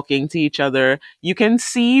talking to each other. You can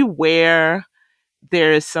see where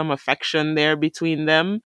there is some affection there between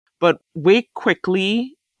them, but Wei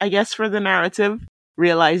quickly, I guess for the narrative,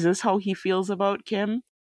 realizes how he feels about Kim,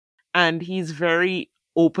 and he's very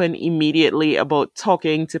open immediately about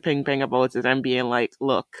talking to Ping Ping about it and being like,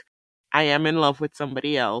 look, I am in love with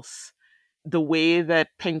somebody else. The way that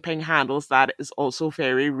Ping Ping handles that is also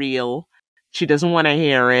very real. She doesn't want to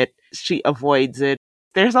hear it. She avoids it.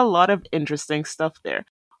 There's a lot of interesting stuff there.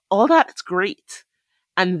 All that's great.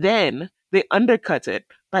 And then they undercut it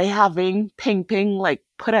by having Ping Ping like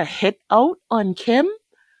put a hit out on Kim.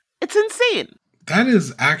 It's insane. That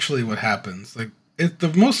is actually what happens. Like,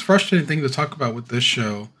 the most frustrating thing to talk about with this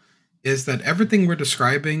show is that everything we're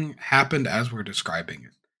describing happened as we're describing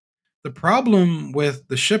it. The problem with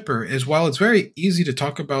The Shipper is while it's very easy to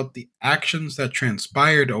talk about the actions that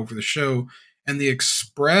transpired over the show and the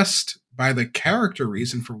expressed by the character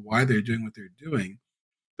reason for why they're doing what they're doing,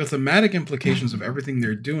 the thematic implications of everything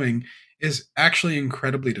they're doing is actually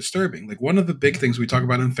incredibly disturbing. Like, one of the big things we talk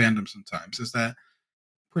about in fandom sometimes is that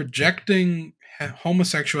projecting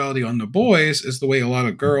homosexuality on the boys is the way a lot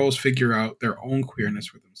of girls figure out their own queerness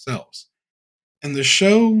for themselves. And the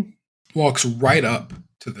show walks right up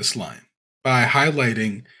to this line by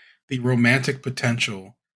highlighting the romantic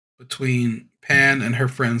potential between Pan and her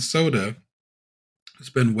friend Soda, who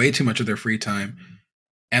spend way too much of their free time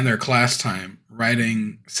and their class time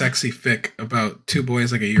writing sexy fic about two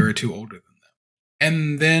boys like a year or two older than them,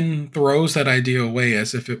 and then throws that idea away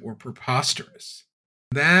as if it were preposterous.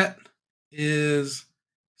 That is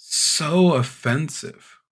so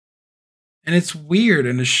offensive. And it's weird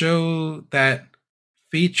in a show that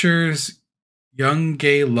features young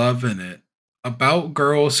gay love in it, about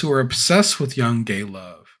girls who are obsessed with young gay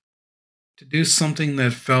love, to do something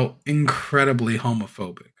that felt incredibly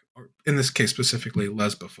homophobic, or in this case specifically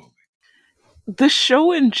lesbophobic. The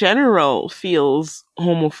show in general feels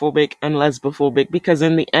homophobic and lesbophobic because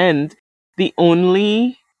in the end, the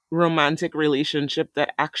only romantic relationship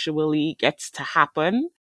that actually gets to happen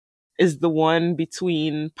is the one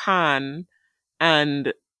between Pan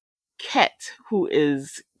and Ket, who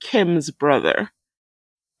is Kim's brother.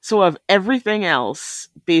 So of everything else,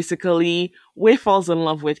 basically, Wei falls in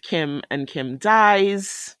love with Kim and Kim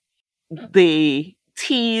dies. They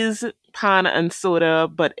tease Pan and Soda,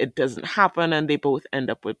 but it doesn't happen and they both end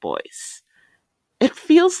up with boys. It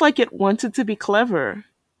feels like it wanted to be clever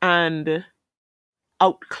and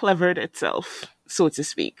out clevered itself, so to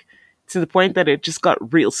speak, to the point that it just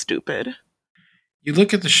got real stupid. You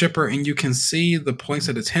look at The Shipper and you can see the points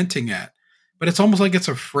that it's hinting at, but it's almost like it's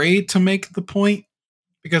afraid to make the point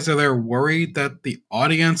because they're worried that the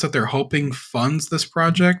audience that they're hoping funds this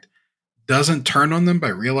project doesn't turn on them by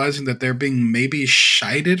realizing that they're being maybe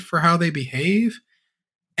shited for how they behave.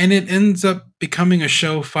 And it ends up becoming a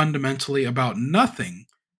show fundamentally about nothing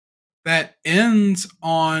that ends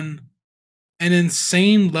on an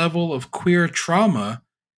insane level of queer trauma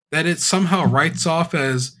that it somehow writes off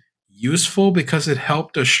as useful because it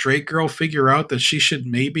helped a straight girl figure out that she should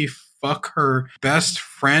maybe fuck her best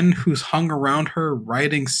friend who's hung around her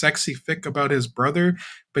writing sexy fic about his brother,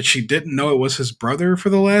 but she didn't know it was his brother for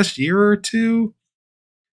the last year or two.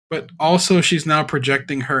 But also, she's now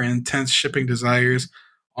projecting her intense shipping desires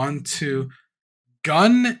onto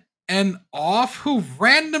Gun and Off, who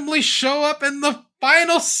randomly show up in the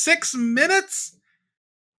final 6 minutes.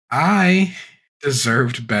 I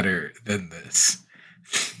deserved better than this.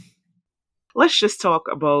 Let's just talk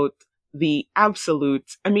about the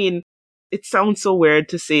absolute. I mean, it sounds so weird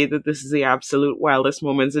to say that this is the absolute wildest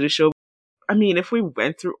moments of the show. I mean, if we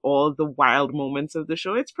went through all the wild moments of the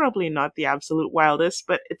show, it's probably not the absolute wildest,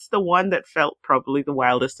 but it's the one that felt probably the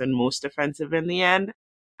wildest and most offensive in the end.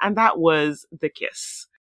 And that was the kiss.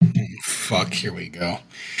 Fuck, here we go.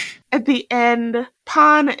 At the end,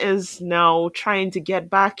 Pan is now trying to get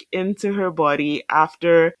back into her body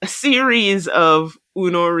after a series of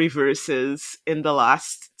Uno reverses in the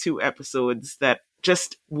last 2 episodes that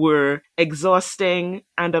just were exhausting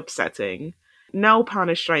and upsetting. Now Pan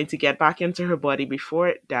is trying to get back into her body before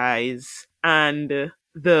it dies, and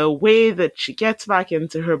the way that she gets back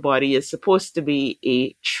into her body is supposed to be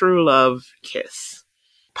a true love kiss.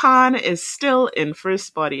 Pan is still in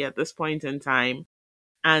first body at this point in time,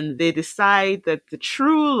 and they decide that the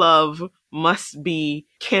true love must be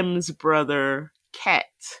Kim's brother, Ket.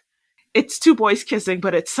 It's 2 boys kissing,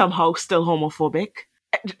 but it's somehow still homophobic.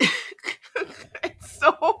 It's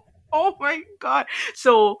so Oh my god.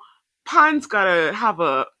 So Pan's gotta have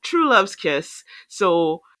a true love's kiss.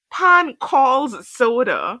 So Pan calls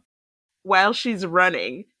Soda while she's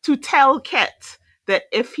running to tell Ket that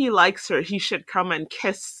if he likes her, he should come and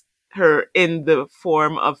kiss her in the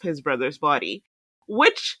form of his brother's body,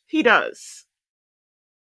 which he does.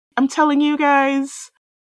 I'm telling you guys,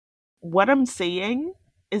 what I'm saying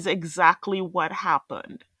is exactly what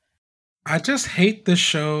happened. I just hate the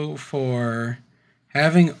show for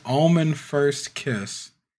having Almond first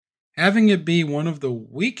kiss, having it be one of the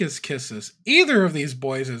weakest kisses either of these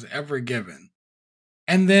boys has ever given,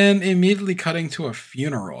 and then immediately cutting to a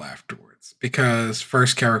funeral afterwards because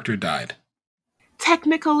first character died.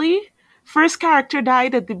 Technically, first character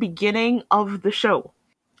died at the beginning of the show,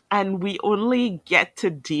 and we only get to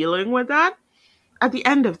dealing with that at the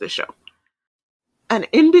end of the show. And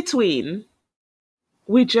in between,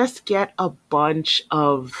 we just get a bunch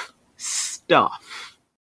of stuff.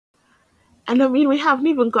 And I mean, we haven't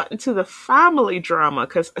even gotten to the family drama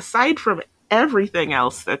because aside from everything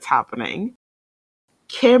else that's happening,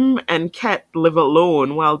 Kim and Ket live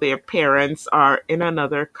alone while their parents are in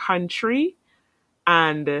another country.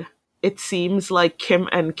 And it seems like Kim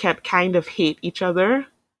and Ket kind of hate each other.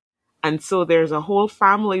 And so there's a whole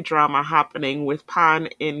family drama happening with Pan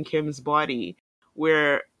in Kim's body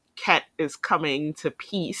where Ket is coming to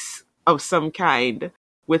peace of some kind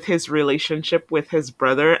with his relationship with his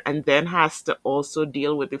brother and then has to also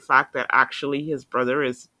deal with the fact that actually his brother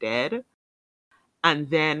is dead and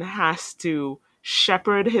then has to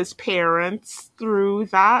shepherd his parents through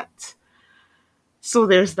that. So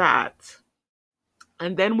there's that.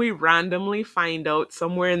 And then we randomly find out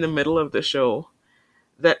somewhere in the middle of the show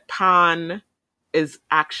that Pan is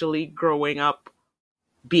actually growing up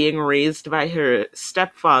being raised by her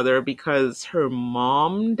stepfather because her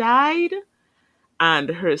mom died. And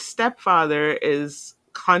her stepfather is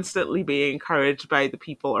constantly being encouraged by the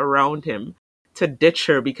people around him to ditch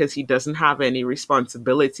her because he doesn't have any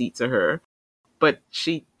responsibility to her. But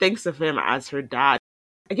she thinks of him as her dad.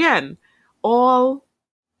 Again, all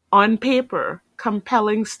on paper,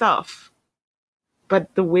 compelling stuff.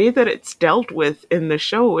 But the way that it's dealt with in the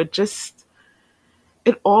show, it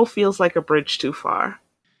all feels like a bridge too far.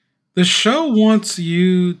 The show wants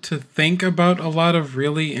you to think about a lot of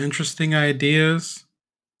really interesting ideas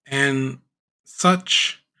and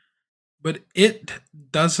such, but it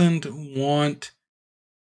doesn't want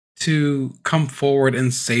to come forward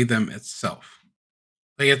and say them itself.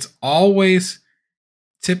 Like it's always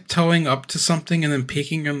tiptoeing up to something and then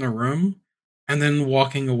peeking in the room and then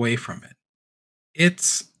walking away from it.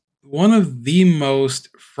 It's one of the most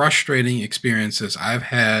frustrating experiences I've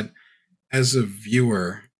had as a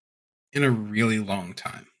viewer in a really long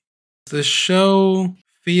time. The show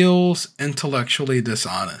feels intellectually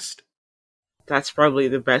dishonest. That's probably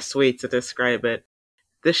the best way to describe it.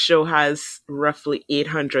 This show has roughly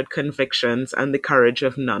 800 convictions and the courage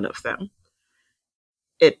of none of them.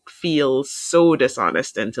 It feels so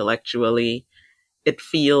dishonest intellectually. It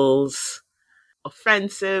feels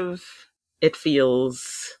offensive. It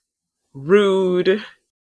feels rude.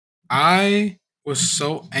 I was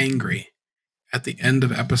so angry at the end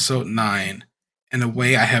of episode 9 in a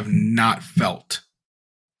way I have not felt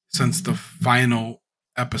since the final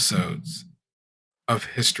episodes of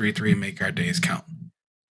History 3 Make Our Days Count.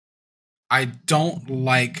 I don't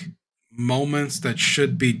like moments that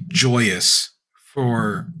should be joyous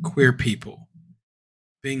for queer people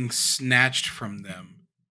being snatched from them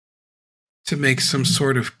to make some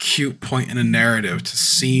sort of cute point in a narrative to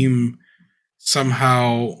seem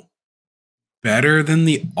somehow better than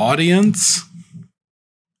the audience.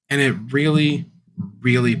 And it really,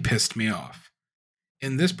 really pissed me off.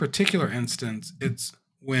 In this particular instance, it's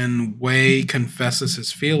when Wei confesses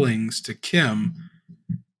his feelings to Kim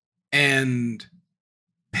and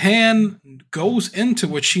Pan goes into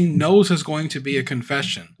what she knows is going to be a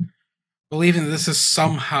confession, believing this is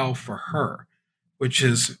somehow for her, which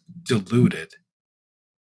is deluded.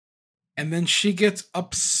 And then she gets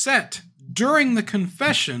upset during the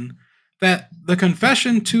confession that the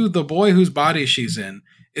confession to the boy whose body she's in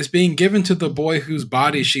is being given to the boy whose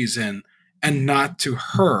body she's in and not to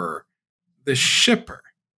her, the shipper.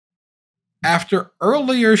 After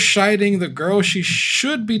earlier chiding the girl she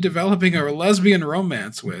should be developing a lesbian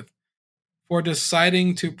romance with for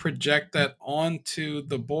deciding to project that onto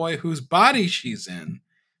the boy whose body she's in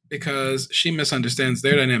because she misunderstands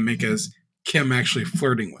their dynamic as Kim actually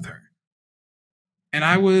flirting with her. And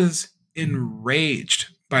I was enraged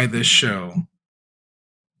by this show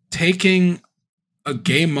taking a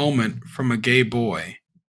gay moment from a gay boy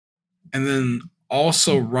and then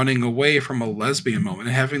also running away from a lesbian moment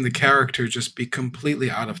and having the character just be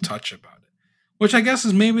completely out of touch about it. Which I guess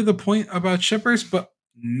is maybe the point about shippers, but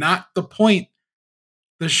not the point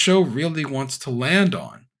the show really wants to land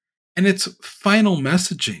on. And its final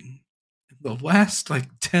messaging, the last like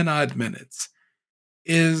 10 odd minutes,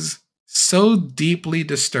 is so deeply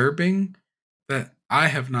disturbing that I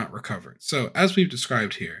have not recovered. So, as we've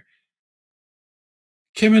described here,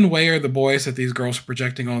 Kim and Wei are the boys that these girls are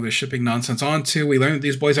projecting all this shipping nonsense onto. We learn that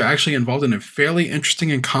these boys are actually involved in a fairly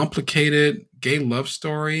interesting and complicated gay love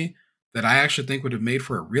story that I actually think would have made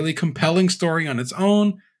for a really compelling story on its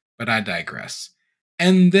own, but I digress.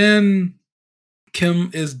 And then Kim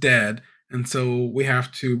is dead, and so we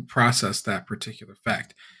have to process that particular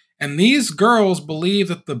fact. And these girls believe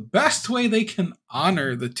that the best way they can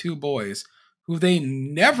honor the two boys, who they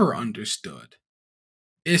never understood,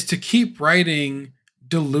 is to keep writing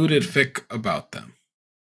deluded fic about them.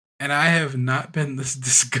 And I have not been this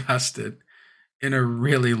disgusted in a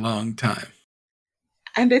really long time.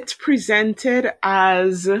 And it's presented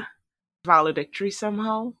as valedictory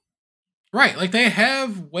somehow. Right, like they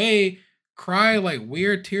have Wei cry like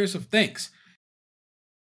weird tears of thanks.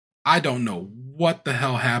 I don't know what the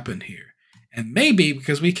hell happened here. And maybe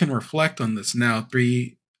because we can reflect on this now,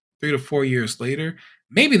 three to 4 years later,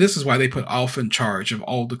 maybe this is why they put Alpha in charge of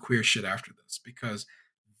all the queer shit after this. Because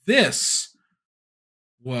this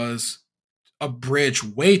was a bridge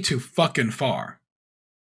way too fucking far.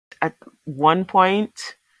 At one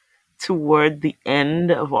point, toward the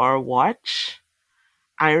end of our watch,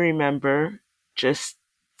 I remember just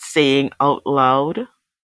saying out loud,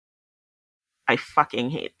 I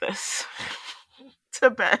fucking hate this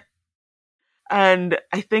to Ben. And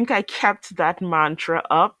I think I kept that mantra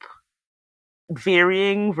up,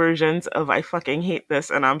 varying versions of I fucking hate this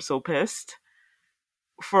and I'm so pissed,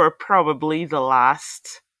 for probably the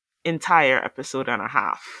last entire episode and a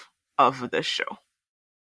half of this show.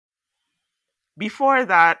 Before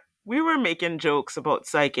that, we were making jokes about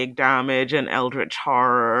psychic damage and eldritch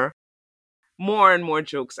horror. More and more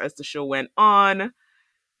jokes as the show went on,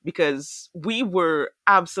 because we were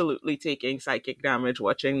absolutely taking psychic damage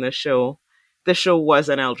watching the show. The show was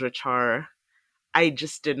an eldritch horror. I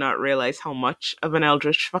just did not realize how much of an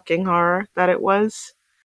eldritch fucking horror that it was.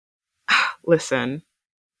 Listen,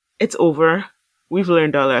 it's over. We've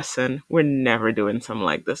learned our lesson. We're never doing something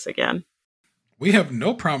like this again. We have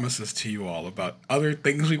no promises to you all about other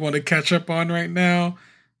things we want to catch up on right now,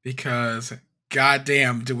 because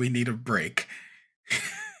goddamn do we need a break.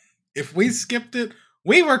 If we skipped it,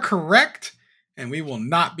 we were correct, and we will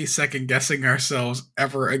not be second guessing ourselves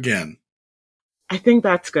ever again. I think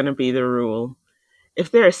that's going to be the rule. If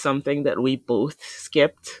there is something that we both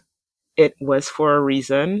skipped, it was for a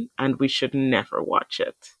reason, and we should never watch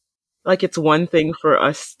it. Like, it's one thing for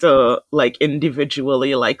us to, like,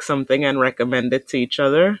 individually like something and recommend it to each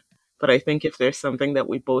other. But I think if there's something that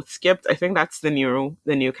we both skipped, I think that's the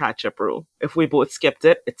new catch-up rule. If we both skipped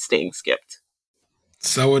it, it's staying skipped.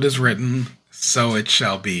 So it is written, so it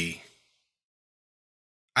shall be.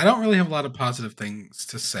 I don't really have a lot of positive things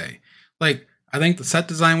to say. Like, I think the set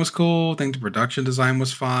design was cool. I think the production design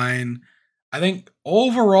was fine. I think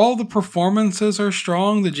overall the performances are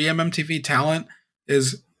strong. The GMMTV talent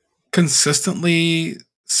is consistently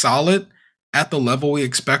solid at the level we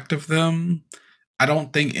expect of them. I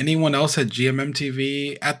don't think anyone else at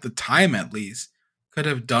GMMTV, at the time at least, could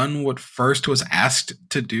have done what First was asked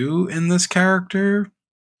to do in this character,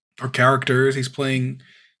 or characters. He's playing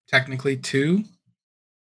technically two.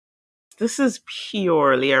 This is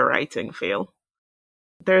purely a writing fail.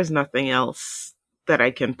 There's nothing else that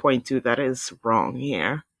I can point to that is wrong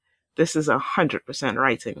here. This is 100%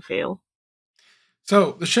 writing fail.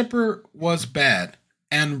 So the shipper was bad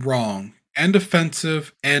and wrong and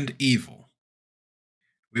offensive and evil.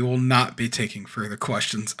 We will not be taking further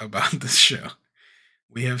questions about this show.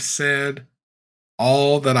 We have said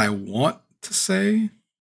all that I want to say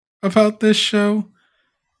about this show,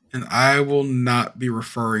 and I will not be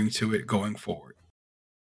referring to it going forward.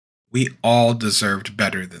 We all deserved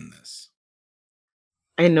better than this.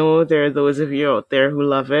 I know there are those of you out there who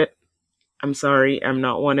love it. I'm sorry, I'm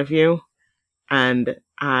not one of you. And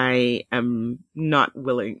I am not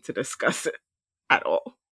willing to discuss it at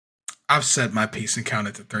all. I've said my piece and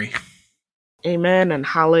counted to 3. Amen and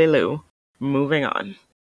hallelujah. Moving on.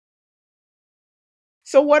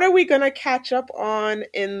 So, what are we going to catch up on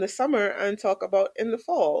in the summer and talk about in the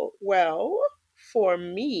fall? Well, for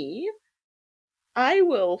me, I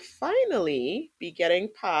will finally be getting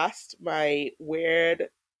past my weird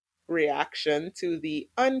reaction to the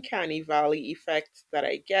uncanny valley effect that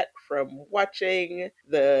I get from watching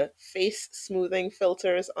the face smoothing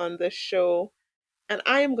filters on this show. and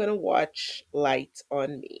I am going to watch Light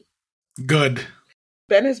on Me. Good.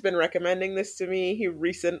 Ben has been recommending this to me. He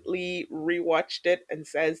recently rewatched it and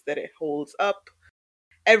says that it holds up.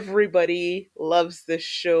 Everybody loves this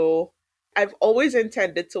show. I've always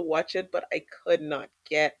intended to watch it, but I could not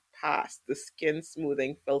get past the skin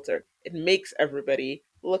smoothing filter. It makes everybody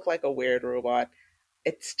look like a weird robot.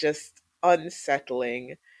 It's just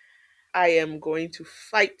unsettling. I am going to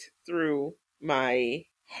fight through my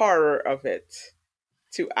horror of it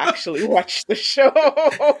to actually watch the show.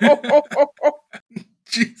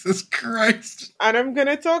 Jesus Christ. And I'm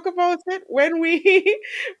gonna talk about it when we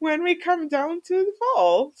when we come down to the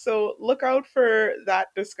fall. So look out for that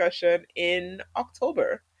discussion in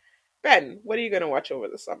October. Ben, what are you gonna watch over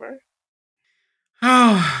the summer?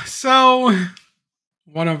 Oh, so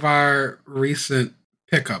one of our recent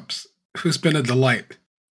pickups, who's been a delight,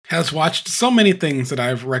 has watched so many things that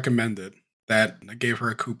I've recommended that I gave her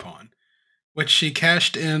a coupon, which she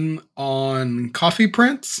cashed in on Coffee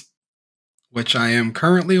Prince, which I am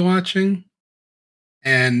currently watching.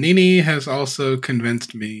 And Nini has also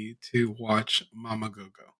convinced me to watch Mama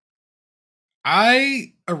Gogo.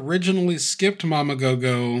 I originally skipped Mama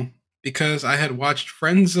Gogo because I had watched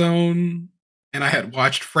Friend Zone and I had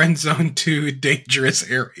watched Friend Zone 2 Dangerous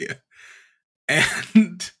Area.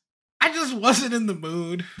 And I just wasn't in the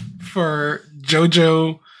mood for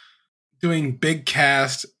JoJo doing big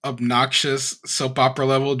cast, obnoxious soap opera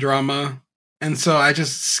level drama. And so I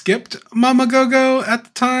just skipped Mama Gogo at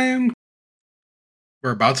the time.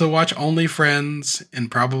 We're about to watch Only Friends in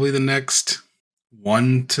probably the next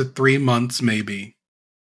 1 to 3 months, maybe.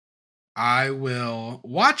 I will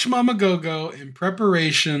watch Mama Gogo in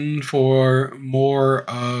preparation for more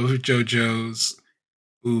of JoJo's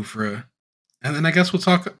oeuvre. And then I guess we'll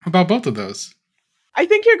talk about both of those. I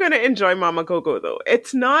think you're gonna enjoy Mama Gogo though.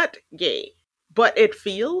 It's not gay, but it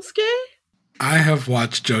feels gay. I have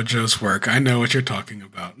watched JoJo's work. I know what you're talking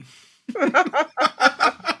about.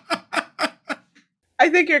 I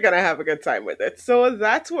think you're going to have a good time with it. So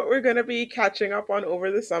that's what we're going to be catching up on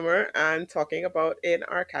over the summer and talking about in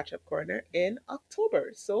our catch up corner in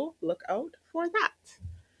October. So look out for that.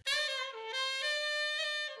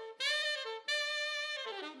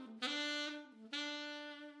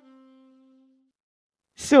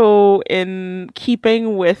 So, in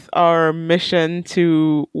keeping with our mission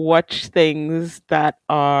to watch things that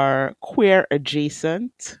are queer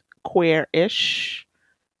adjacent, queer ish,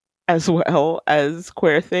 as well as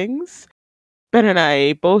queer things, Ben and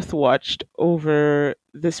I both watched over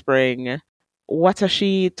the spring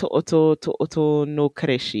Watashi to Oto no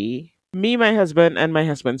Kareshi. Me, my husband, and my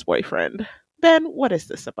husband's boyfriend. Ben, what is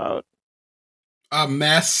this about? A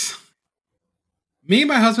mess. Me,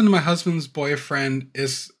 my husband, and my husband's boyfriend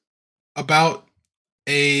is about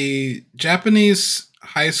a Japanese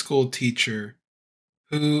high school teacher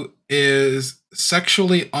who is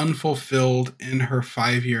sexually unfulfilled in her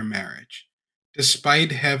 5-year marriage,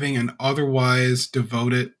 despite having an otherwise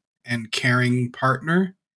devoted and caring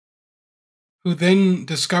partner, who then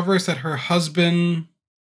discovers that her husband,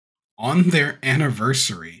 on their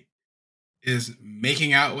anniversary, is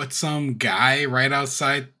making out with some guy right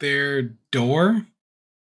outside their door.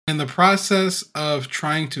 In the process of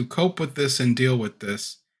trying to cope with this and deal with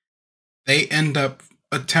this, they end up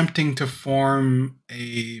attempting to form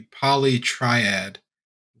a poly triad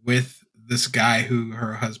with this guy who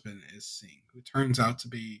her husband is seeing, who turns out to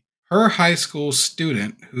be her high school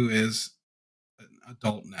student who is an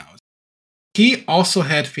adult now. He also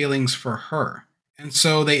had feelings for her. And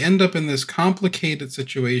so they end up in this complicated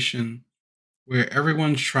situation where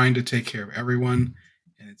everyone's trying to take care of everyone,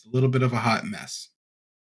 and it's a little bit of a hot mess.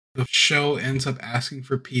 The show ends up asking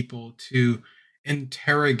for people to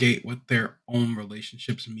interrogate what their own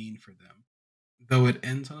relationships mean for them, though it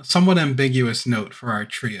ends on a somewhat ambiguous note for our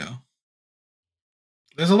trio.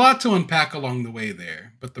 There's a lot to unpack along the way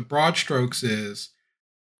there, but the broad strokes is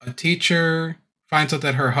a teacher finds out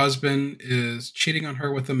that her husband is cheating on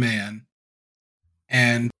her with a man,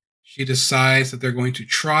 and she decides that they're going to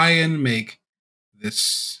try and make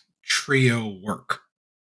this trio work.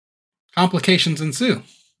 Complications ensue.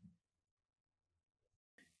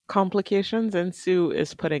 Complications ensue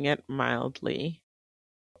is putting it mildly.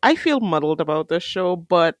 I feel muddled about this show,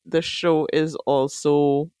 but the show is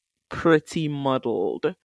also pretty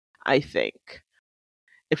muddled, I think.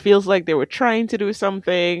 It feels like they were trying to do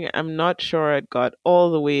something. I'm not sure it got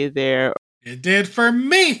all the way there. It did for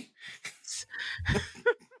me.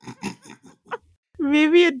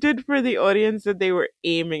 Maybe it did for the audience that they were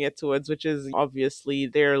aiming it towards, which is obviously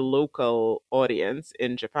their local audience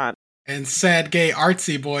in Japan. And sad gay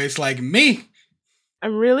artsy boys like me.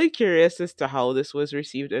 I'm really curious as to how this was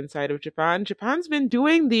received inside of Japan. Japan's been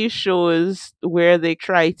doing these shows where they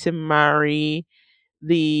try to marry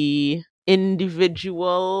the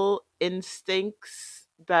individual instincts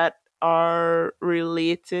that are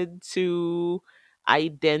related to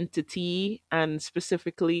identity and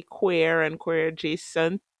specifically queer and queer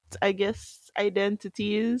adjacent, I guess,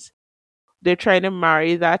 identities. They're trying to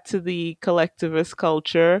marry that to the collectivist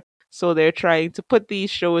culture. So they're trying to put these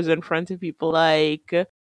shows in front of people like,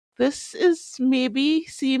 this is maybe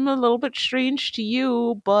seem a little bit strange to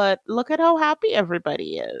you, but look at how happy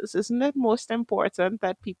everybody is. Isn't it most important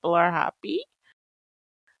that people are happy?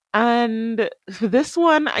 And this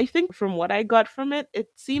one, I think from what I got from it, it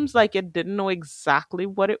seems like it didn't know exactly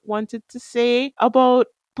what it wanted to say about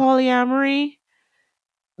polyamory.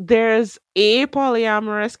 There's a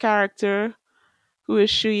polyamorous character who is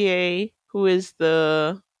Shuye, who is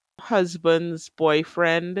the husband's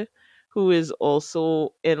boyfriend, who is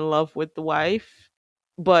also in love with the wife.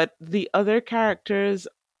 But the other characters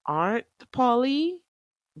aren't poly,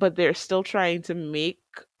 but they're still trying to make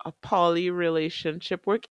a poly relationship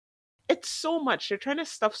work. It's so much. They're trying to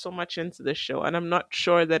stuff so much into the show, and I'm not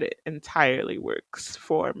sure that it entirely works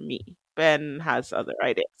for me. Ben has other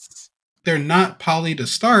ideas. They're not poly to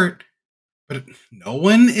start, but no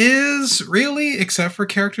one is really, except for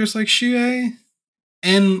characters like Shue.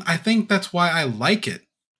 And I think that's why I like it.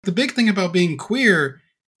 The big thing about being queer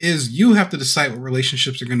is you have to decide what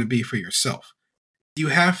relationships are going to be for yourself. You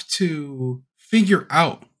have to figure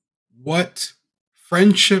out what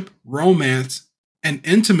friendship, romance, and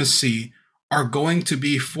intimacy are going to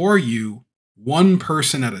be for you, one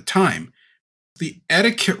person at a time. The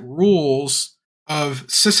etiquette rules of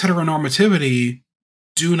cis heteronormativity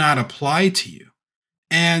do not apply to you.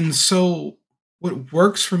 And so, what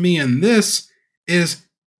works for me in this is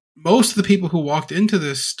most of the people who walked into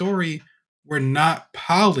this story were not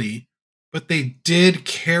poly, but they did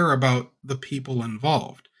care about the people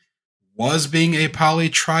involved. Was being a poly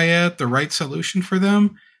triad the right solution for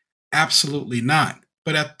them? Absolutely not.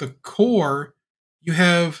 But at the core, you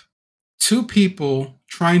have two people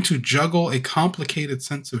trying to juggle a complicated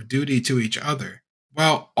sense of duty to each other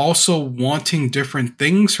while also wanting different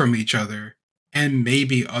things from each other and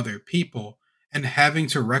maybe other people, and having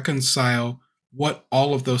to reconcile what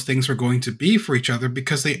all of those things were going to be for each other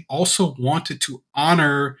because they also wanted to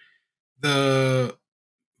honor the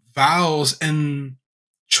vows and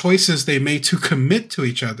choices they made to commit to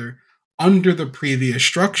each other under the previous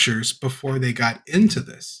structures before they got into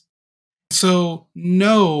this. So,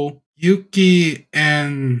 no, Yuki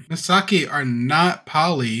and Misaki are not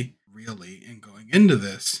poly, really, in going into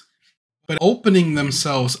this, but opening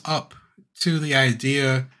themselves up to the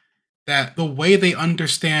idea that the way they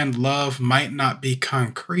understand love might not be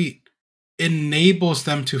concrete enables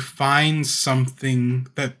them to find something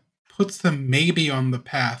that puts them maybe on the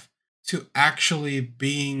path to actually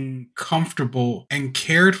being comfortable and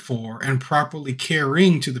cared for and properly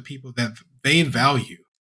caring to the people that they value.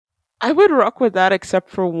 I would rock with that except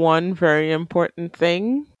for one very important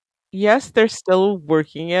thing. Yes, they're still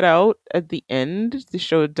working it out at the end. The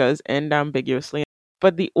show does end ambiguously,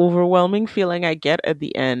 but the overwhelming feeling I get at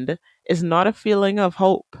the end is not a feeling of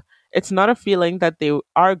hope. It's not a feeling that they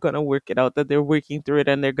are going to work it out, that they're working through it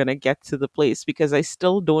and they're going to get to the place, because I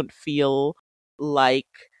still don't feel like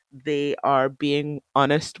they are being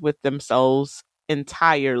honest with themselves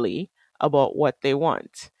entirely about what they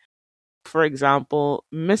want. For example,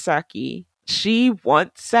 Misaki, she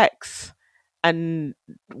wants sex. And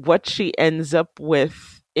what she ends up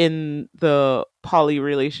with in the poly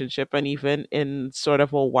relationship and even in sort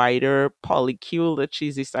of a wider polycule that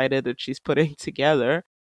she's decided that she's putting together,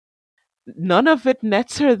 none of it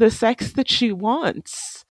nets her the sex that she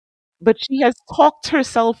wants. But she has talked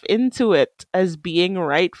herself into it as being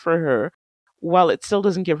right for her while it still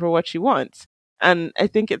doesn't give her what she wants. And I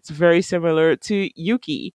think it's very similar to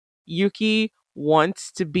Yuki. Yuki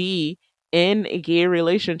wants to be in a gay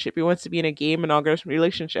relationship. He wants to be in a gay monogamous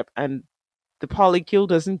relationship, and the polycule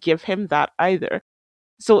doesn't give him that either.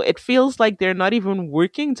 So it feels like they're not even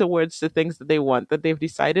working towards the things that they want, that they've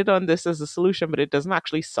decided on this as a solution, but it doesn't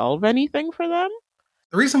actually solve anything for them.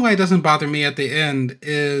 The reason why it doesn't bother me at the end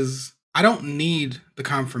is I don't need the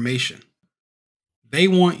confirmation. They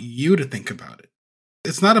want you to think about it.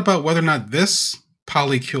 It's not about whether or not this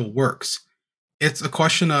polycule works. It's a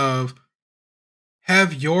question of,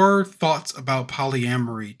 have your thoughts about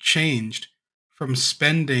polyamory changed from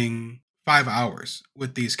spending 5 hours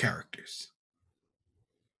with these characters?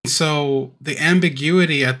 So the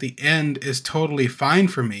ambiguity at the end is totally fine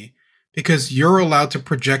for me because you're allowed to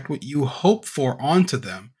project what you hope for onto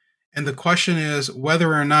them. And the question is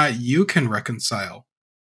whether or not you can reconcile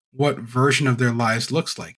what version of their lives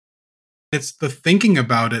looks like. It's the thinking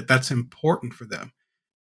about it that's important for them.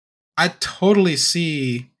 I totally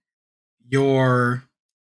see your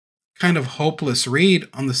kind of hopeless read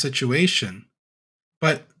on the situation,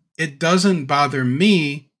 but it doesn't bother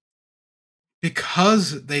me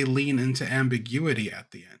because they lean into ambiguity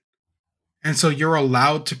at the end. And so you're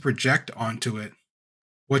allowed to project onto it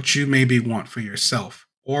what you maybe want for yourself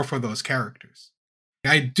or for those characters.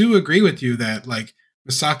 I do agree with you that like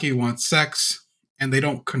Misaki wants sex and they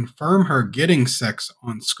don't confirm her getting sex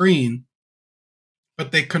on screen,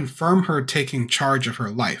 but they confirm her taking charge of her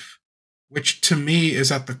life, which to me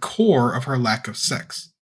is at the core of her lack of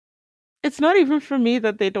sex. It's not even for me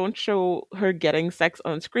that they don't show her getting sex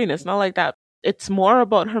on screen. It's not like that. It's more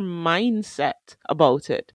about her mindset about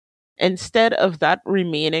it. Instead of that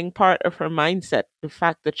remaining part of her mindset, the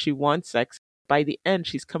fact that she wants sex, by the end,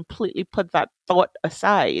 she's completely put that thought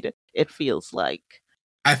aside, it feels like.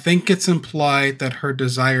 I think it's implied that her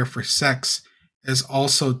desire for sex is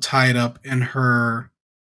also tied up in her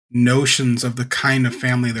notions of the kind of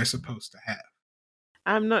family they're supposed to have.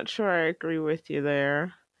 I'm not sure I agree with you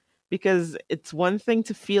there. Because it's one thing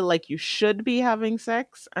to feel like you should be having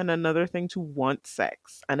sex, and another thing to want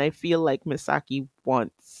sex. And I feel like Misaki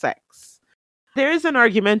wants sex. There is an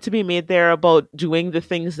argument to be made there about doing the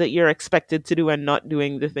things that you're expected to do and not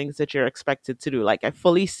doing the things that you're expected to do. Like, I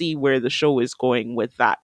fully see where the show is going with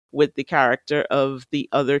that, with the character of the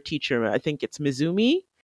other teacher. I think it's Mizumi.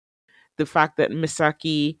 The fact that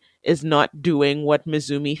Misaki is not doing what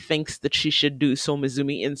Mizumi thinks that she should do, so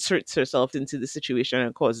Mizumi inserts herself into the situation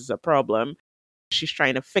and causes a problem. She's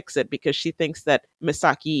trying to fix it because she thinks that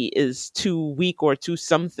Misaki is too weak or too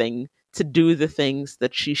something to do the things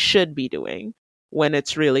that she should be doing, when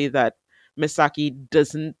it's really that Misaki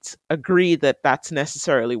doesn't agree that that's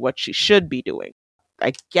necessarily what she should be doing.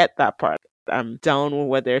 I get that part. I'm down with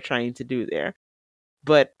what they're trying to do there.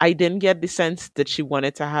 But I didn't get the sense that she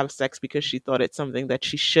wanted to have sex because she thought it's something that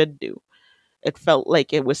she should do. It felt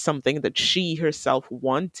like it was something that she herself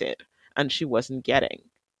wanted and she wasn't getting.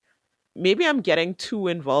 Maybe I'm getting too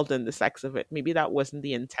involved in the sex of it. Maybe that wasn't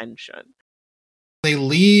the intention. They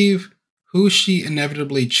leave who she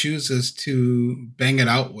inevitably chooses to bang it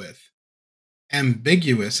out with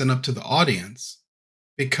ambiguous and up to the audience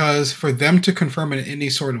because for them to confirm it in any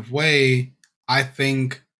sort of way, I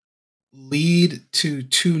think lead to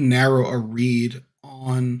too narrow a read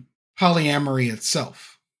on polyamory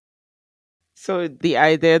itself. So the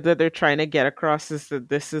idea that they're trying to get across is that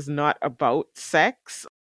this is not about sex.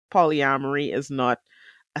 Polyamory is not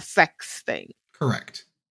a sex thing. Correct.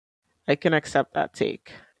 I can accept that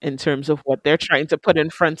take in terms of what they're trying to put in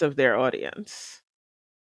front of their audience.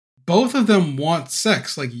 Both of them want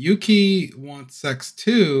sex. Like Yuki wants sex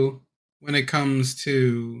too when it comes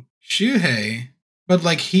to Shuhei, but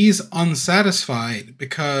like he's unsatisfied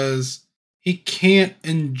because he can't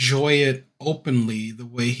enjoy it openly the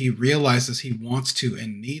way he realizes he wants to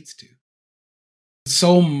and needs to.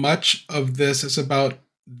 So much of this is about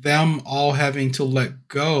them all having to let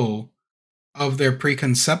go of their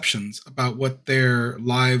preconceptions about what their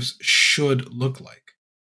lives should look like.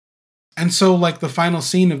 And so, like, the final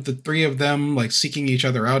scene of the three of them, like, seeking each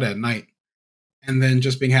other out at night and then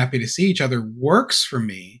just being happy to see each other works for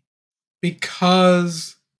me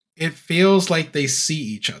because it feels like they see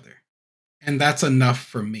each other. And that's enough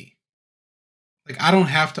for me. Like, I don't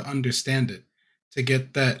have to understand it to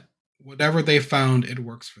get that whatever they found, it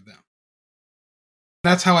works for them.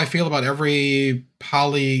 That's how I feel about every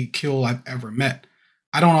polycule I've ever met.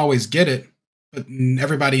 I don't always get it, but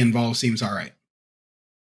everybody involved seems all right.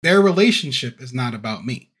 Their relationship is not about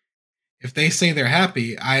me. If they say they're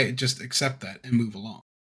happy, I just accept that and move along.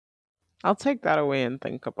 I'll take that away and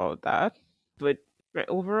think about that. But the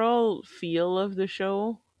overall feel of the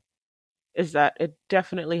show is that it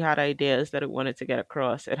definitely had ideas that it wanted to get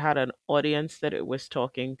across. It had an audience that it was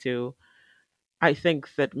talking to. I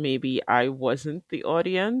think that maybe I wasn't the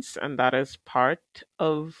audience, and that is part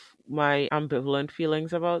of my ambivalent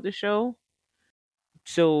feelings about the show.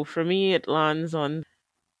 So for me, it lands on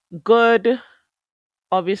good,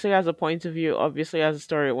 obviously, as a point of view, obviously, as a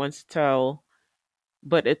story it wants to tell,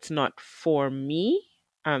 but it's not for me,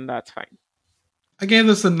 and that's fine. I gave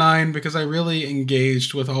this a 9 because I really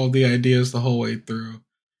engaged with all the ideas the whole way through.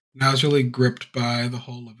 And I was really gripped by the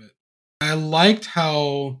whole of it. I liked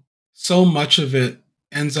how so much of it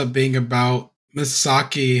ends up being about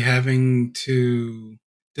Misaki having to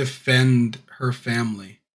defend her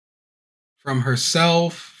family from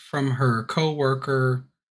herself, from her coworker.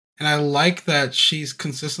 And I like that she's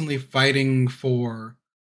consistently fighting for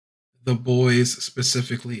the boys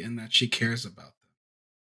specifically and that she cares about them.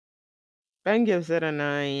 Ben gives it a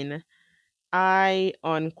 9. I,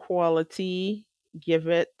 on quality, give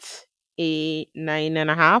it a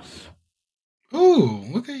 9.5. Ooh,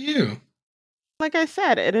 look at you. Like I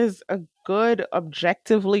said, it is a good,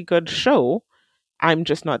 objectively good show. I'm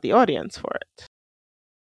just not the audience for it.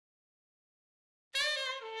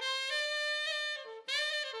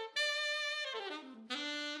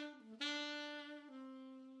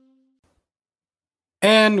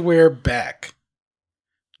 And we're back.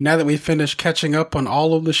 Now that we've finished catching up on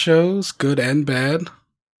all of the shows, good and bad,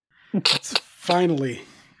 it's finally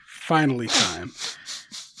time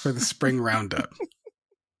for the spring roundup.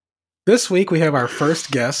 This week we have our first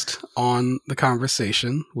guest on the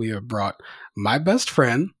conversation. We have brought my best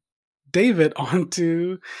friend, David,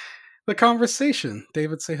 onto the conversation.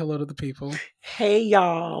 David, say hello to the people. Hey,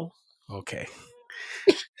 y'all. Okay.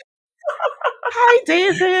 Hi,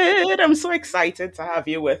 David. I'm so excited to have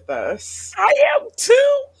you with us. I am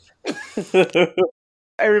too.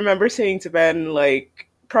 I remember saying to Ben, like,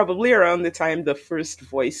 probably around the time the first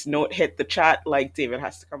voice note hit the chat, like, David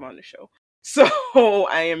has to come on the show. So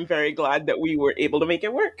I am very glad that we were able to make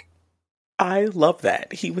it work. I love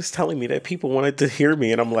that. He was telling me that people wanted to hear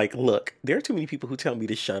me, and I'm like, look, there are too many people who tell me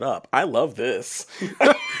to shut up. I love this.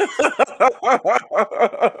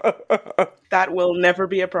 That will never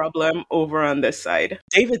be a problem over on this side.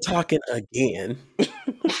 David talking again.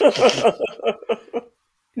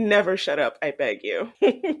 Never shut up, I beg you.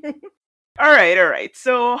 All right.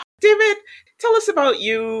 So, David, tell us about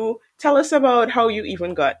you. Tell us about how you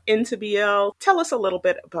even got into BL. Tell us a little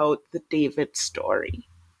bit about the David story.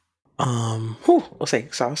 Okay,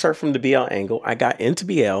 so I'll start from the BL angle. I got into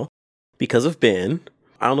BL because of Ben.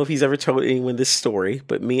 I don't know if he's ever told anyone this story,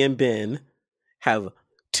 but me and Ben have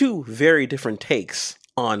two very different takes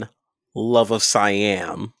on Love of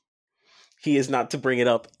Siam. He is not to bring it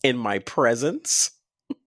up in my presence.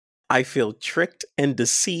 I feel tricked and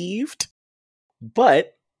deceived,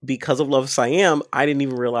 but because of Love of Siam, I didn't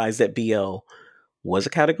even realize that BL was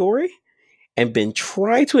a category, and Ben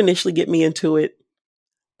tried to initially get me into it,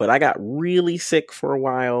 but I got really sick for a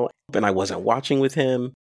while and I wasn't watching with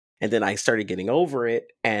him. And then I started getting over it.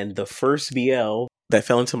 And the first BL that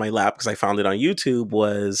fell into my lap, because I found it on YouTube,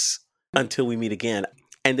 was Until We Meet Again.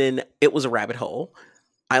 And then it was a rabbit hole.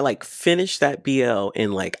 I finished that BL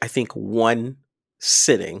in I think one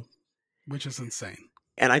sitting. Which is insane.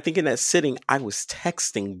 And I think in that sitting, I was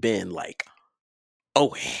texting Ben oh,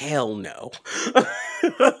 hell no.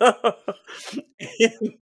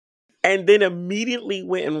 And then immediately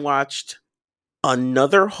went and watched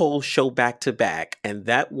another whole show back to back, and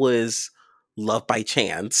that was Love by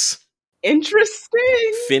Chance.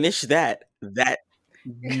 Interesting. Finished that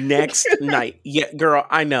next night. Yeah, girl,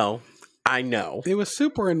 I know. It was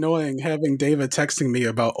super annoying having David texting me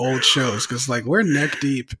about old shows because we're neck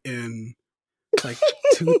deep in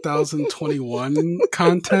 2021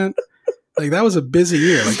 content. That was a busy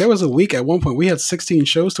year. There was a week at one point we had 16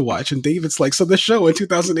 shows to watch, and David's so this show in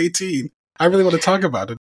 2018, I really want to talk about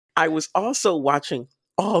it. I was also watching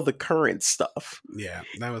all the current stuff. Yeah,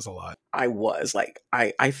 that was a lot. I was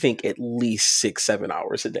I think at least 6-7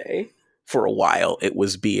 hours a day for a while. It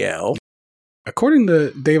was BL. According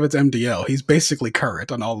to David's MDL, he's basically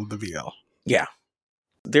current on all of the BL. Yeah.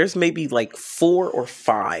 There's maybe 4 or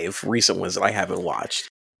 5 recent ones that I haven't watched.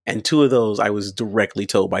 And 2 of those, I was directly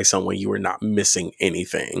told by someone you were not missing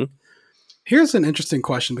anything. Here's an interesting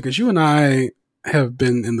question, because you and I have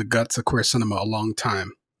been in the guts of queer cinema a long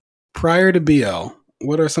time. Prior to BL,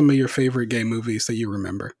 what are some of your favorite gay movies that you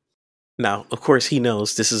remember? Now, of course, he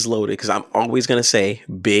knows this is loaded because I'm always going to say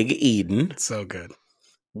Big Eden. It's so good.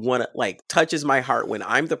 One touches my heart. When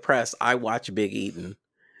I'm depressed, I watch Big Eden.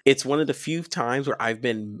 It's one of the few times where I've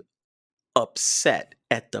been upset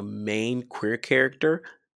at the main queer character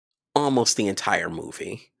almost the entire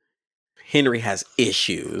movie. Henry has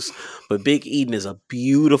issues, but Big Eden is a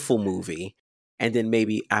beautiful movie. And then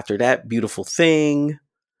maybe after that, Beautiful Thing,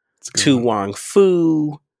 Tu Wong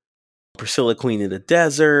Fu, Priscilla Queen of the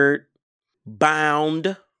Desert,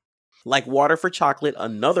 Bound, Like Water for Chocolate,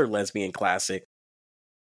 another lesbian classic.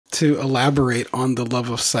 To elaborate on the Love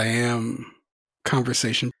of Siam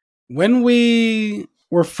conversation, when we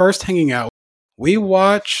were first hanging out, we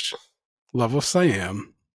watched Love of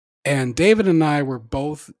Siam, and David and I were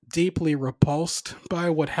both deeply repulsed by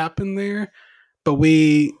what happened there, but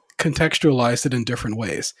we contextualized it in different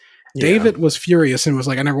ways. Yeah. David was furious and was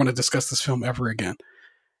like, I never want to discuss this film ever again.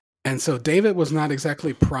 And so David was not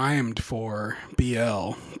exactly primed for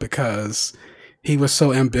BL because he was so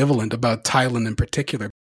ambivalent about Thailand in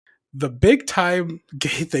particular. the big time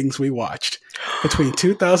gay things we watched between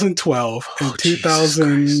 2012 and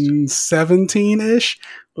 2017-ish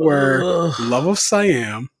were Love of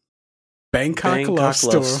Siam, Bangkok Love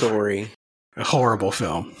Story. A horrible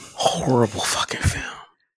film. Horrible fucking film.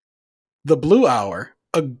 The Blue Hour,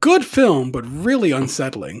 a good film, but really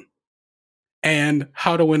unsettling. And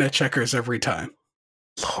How to Win at Checkers Every Time.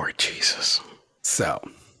 Lord Jesus. So.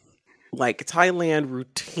 Like, Thailand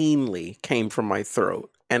routinely came from my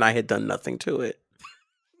throat, and I had done nothing to it.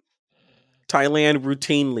 Thailand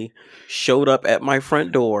routinely showed up at my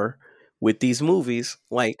front door with these movies,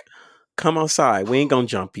 like, come outside, we ain't gonna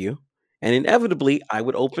jump you. And inevitably, I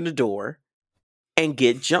would open the door and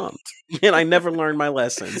get jumped. And I never learned my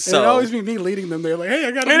lesson. So it'd always be me leading them there, like, hey,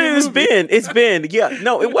 I got a and it's Ben. Yeah.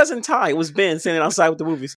 No, it wasn't Ty. It was Ben standing outside with the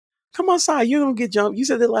movies. Come outside. You're going to get jumped. You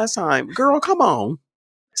said that last time. Girl, come on.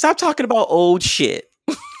 Stop talking about old shit.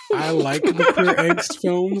 I like the queer angst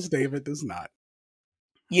films. David does not.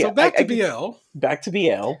 Yeah. So back to BL. Back to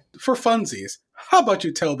BL. For funsies, how about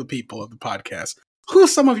you tell the people of the podcast who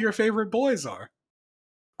some of your favorite boys are?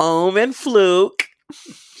 And Fluke.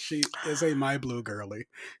 She is a my blue girly.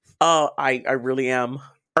 I really am.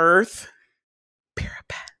 Earth.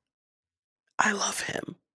 Parapet. I love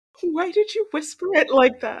him. Why did you whisper it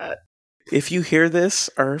like that? If you hear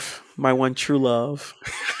this, Earth, my one true love,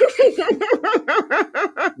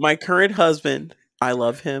 my current husband, I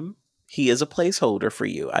love him. He is a placeholder for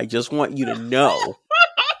you. I just want you to know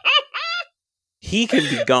he can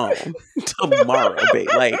be gone tomorrow, babe.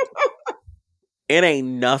 Like, it ain't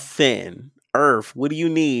nothing. Earth, what do you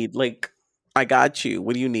need? Like, I got you.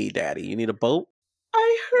 What do you need, Daddy? You need a boat?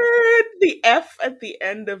 I heard the F at the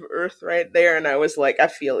end of Earth right there, and I was like, I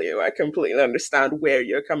feel you. I completely understand where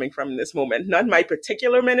you're coming from in this moment. Not my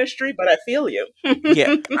particular ministry, but I feel you.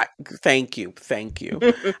 Yeah, thank you.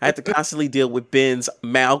 I have to constantly deal with Ben's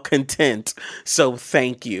malcontent, so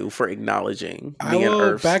thank you for acknowledging me and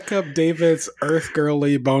Earth. Back up David's Earth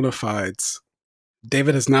girly bona fides.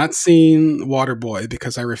 David has not seen Waterboy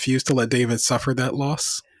because I refuse to let David suffer that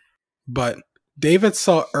loss. But David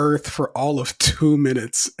saw Earth for all of 2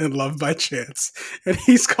 minutes in Love by Chance. And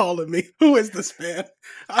he's calling me, who is this man?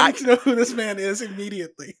 I need to know who this man is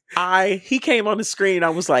immediately. He came on the screen. I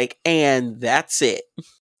was like, and that's it.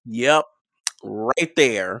 Yep. Right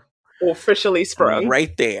there. Officially sprung.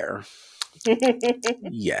 Right there.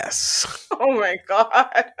 Yes. Oh my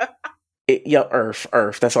God.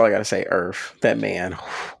 Earth. That's all I got to say. Earth. That man.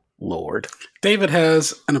 Lord. David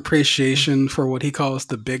has an appreciation for what he calls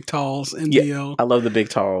the big talls in BL. I love the big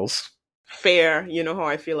talls. Fair. You know how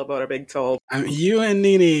I feel about a big tall. You and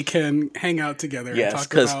Nini can hang out together and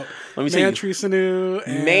talk about let me Man Trisanu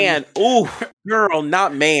and... Man. Ooh, girl,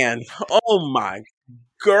 not man. Oh my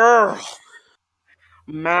girl.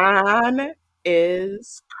 Man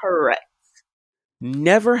is correct.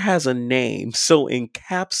 Never has a name so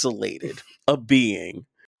encapsulated a being.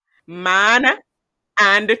 Man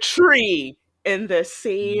and a tree in the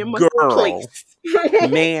same place.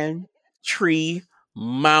 Man, tree,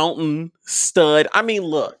 mountain, stud. I mean,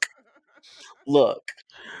 look.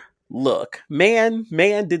 Man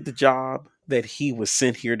did the job that he was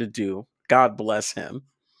sent here to do. God bless him.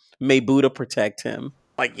 May Buddha protect him.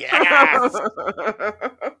 Like, yes!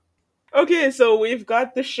 Okay, so we've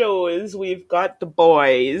got the shows, we've got the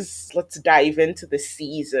boys. Let's dive into the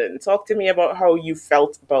season. Talk to me about how you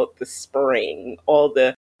felt about the spring, all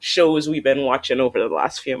the shows we've been watching over the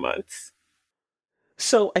last few months.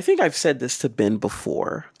 So I think I've said this to Ben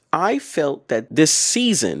before. I felt that this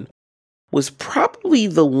season was probably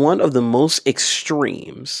the one of the most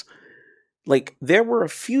extremes. Like, there were a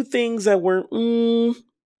few things that were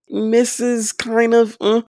misses, kind of.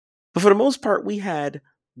 But for the most part, we had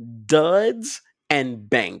duds and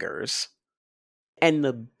bangers. And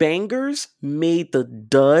the bangers made the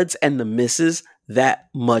duds and the misses that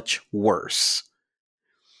much worse.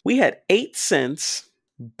 We had 8 Cents,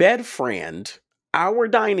 Bed Friend, Our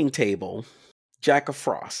Dining Table, Jack of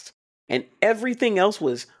Frost. And everything else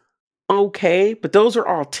was okay, but those are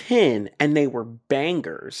all 10 and they were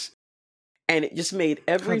bangers. And it just made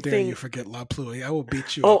everything. How dare you forget La Pluie? I will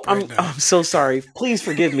beat you up right now. I'm so sorry. Please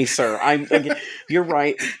forgive me, sir. You're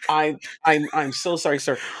right. I'm so sorry,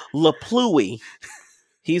 sir. La Pluie.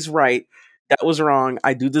 He's right. That was wrong.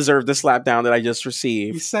 I do deserve the slap down that I just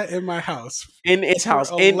received. He sat in my house. In his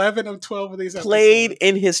house. 11 of 12 of these episodes. Played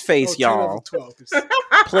in his face, y'all. 10 of 12.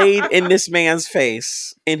 Played in this man's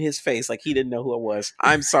face. In his face. Like he didn't know who it was.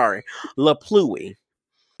 I'm sorry. La Pluie.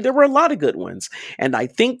 There were a lot of good ones. And I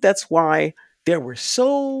think that's why there were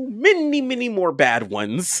so many more bad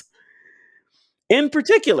ones. In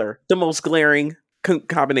particular, the most glaring,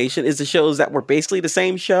 combination is the shows that were basically the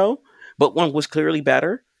same show, but one was clearly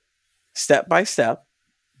better. Step by Step,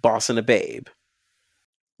 Boss and a Babe.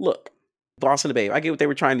 Look, Boss and a Babe, I get what they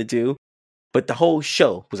were trying to do, but the whole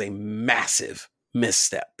show was a massive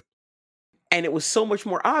misstep. And it was so much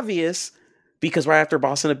more obvious because right after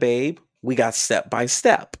Boss and a Babe, we got Step by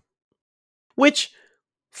Step, which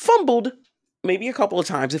fumbled maybe a couple of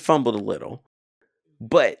times. It fumbled a little,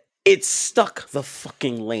 but it stuck the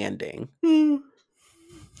fucking landing.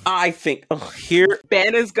 I think, here.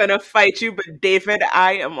 Ben is gonna fight you, but David,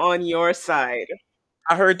 I am on your side.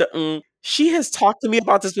 I heard the, she has talked to me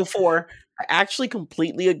about this before. I actually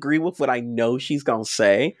completely agree with what I know she's gonna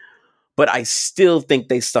say, but I still think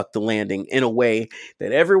they stuck the landing in a way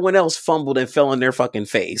that everyone else fumbled and fell on their fucking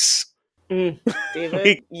face.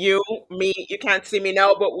 David, you can't see me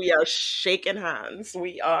now, but we are shaking hands.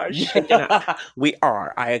 We are shaking hands. We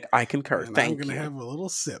are. I concur. And Thank I'm you. gonna have a little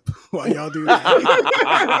sip while y'all do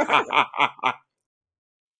that.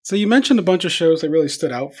 So you mentioned a bunch of shows that really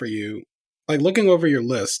stood out for you. Like looking over your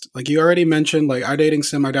list, like you already mentioned, like Our Dating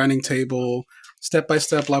Sim, Our Dining Table, Step by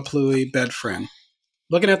Step, La Pluie, Bed Friend.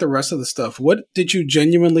 Looking at the rest of the stuff, what did you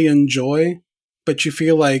genuinely enjoy, but you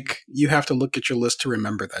feel like you have to look at your list to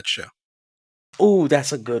remember that show? Ooh,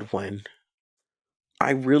 that's a good one.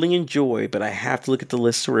 I really enjoy, but I have to look at the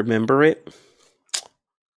list to remember it.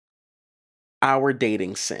 Our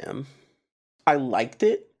Dating Sim. I liked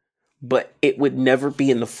it, but it would never be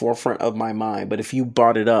in the forefront of my mind. But if you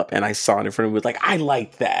brought it up and I saw it in front of me, like, I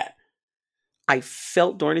like that. I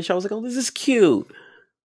felt during the show, I was like, oh, this is cute.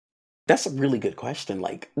 That's a really good question.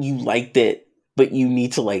 Like, you liked it, but you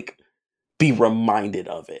need to, like, be reminded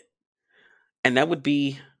of it. And that would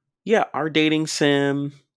be, yeah, Our Dating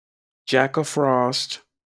Sim, Jack of Frost.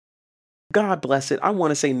 God bless it. I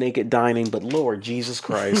want to say Naked Dining, but Lord Jesus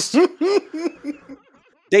Christ.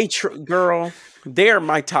 Girl, they're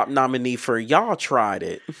my top nominee for Y'all Tried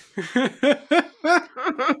It.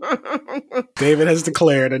 David has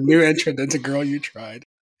declared a new entrant into Girl You Tried.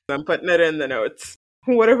 I'm putting it in the notes.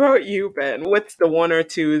 What about you, Ben? What's the one or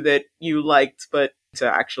two that you liked, but to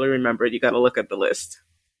actually remember it, you gotta look at the list?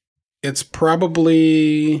 It's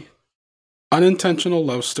probably Unintentional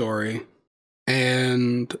Love Story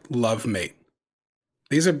and Love Mate.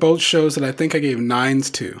 These are both shows that I think I gave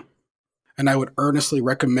 9s to. And I would earnestly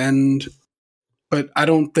recommend, but I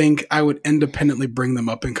don't think I would independently bring them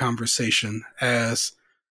up in conversation as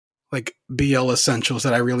like BL essentials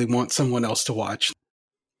that I really want someone else to watch.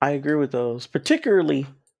 I agree with those, particularly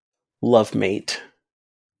Love Mate.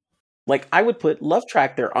 Like, I would put Love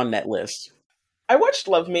Tractor on that list. I watched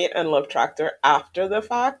Love Mate and Love Tractor after the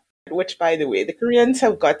fact, which, by the way, the Koreans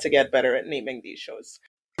have got to get better at naming these shows.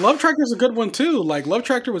 Love Tractor is a good one too. Like Love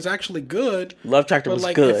Tractor was actually good. Love Tractor was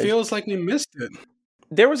like, good. It feels like we missed it.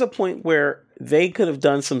 There was a point where they could have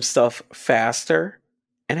done some stuff faster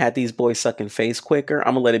and had these boys sucking face quicker.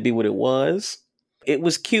 I'm gonna let it be what it was. It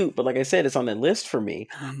was cute, but like I said, it's on that list for me.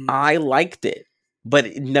 Mm-hmm. I liked it, but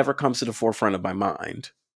it never comes to the forefront of my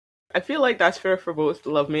mind. I feel like that's fair for both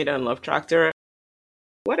Love Mate and Love Tractor.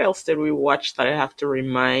 What else did we watch that I have to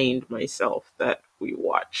remind myself that we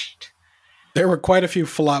watched? There were quite a few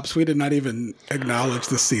flops we did not even acknowledge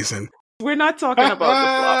this season. We're not talking about the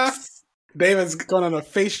flops. David's going on a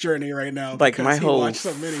face journey right now. Like my whole, he watched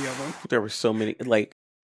so many of them. There were so many. Like,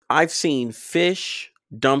 I've seen fish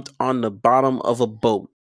dumped on the bottom of a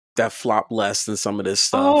boat that flopped less than some of this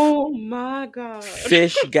stuff. Oh my God.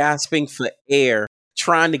 Fish gasping for air,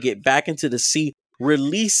 trying to get back into the sea.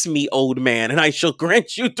 Release me, old man, and I shall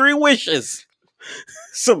grant you 3 wishes.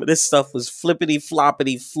 Some of this stuff was flippity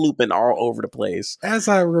floppity flooping all over the place. As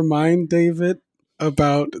I remind David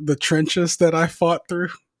about the trenches that I fought through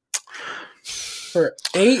for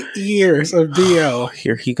 8 years of BL.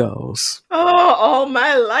 Here he goes. Oh, all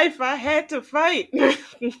my life I had to fight.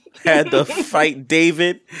 Had to fight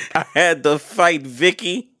David. I had to fight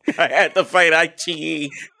Vicky. I had to fight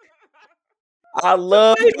ITE. I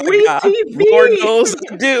love WeTV. Lord knows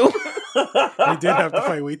I do. We did have to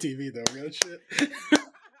fight WeTV though, real shit.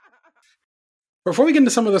 Before we get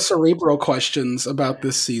into some of the cerebral questions about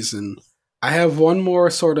this season, I have one more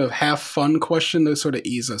sort of half fun question to sort of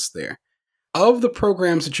ease us there. Of the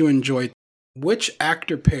programs that you enjoyed, which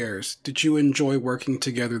actor pairs did you enjoy working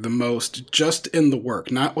together the most, just in the work,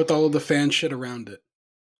 not with all of the fan shit around it?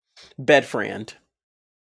 Bedfriend.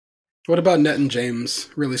 What about Nett and James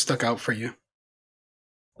really stuck out for you?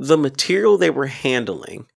 The material they were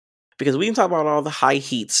handling, because we can talk about all the high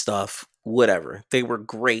heat stuff, whatever. They were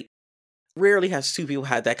great. Rarely has 2 people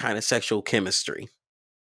had that kind of sexual chemistry.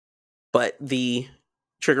 But the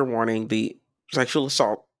trigger warning, the sexual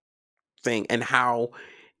assault thing, and how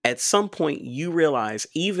at some point you realize,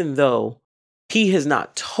 even though he has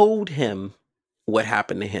not told him what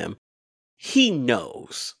happened to him, he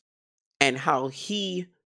knows, and how he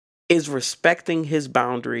is respecting his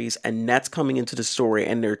boundaries, and that's coming into the story.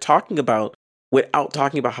 And they're talking about, without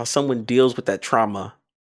talking about, how someone deals with that trauma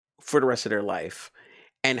for the rest of their life,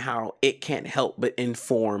 and how it can't help but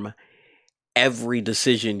inform every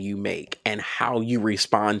decision you make and how you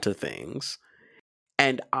respond to things.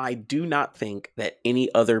 And I do not think that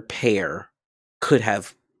any other pair could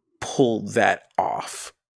have pulled that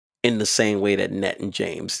off in the same way that Ned and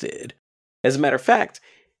James did. As a matter of fact,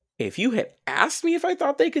 if you had asked me if I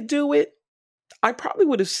thought they could do it, I probably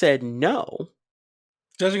would have said no.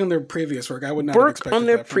 Judging on their previous work, I would not have expected on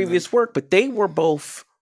their that from previous them. work, but they were both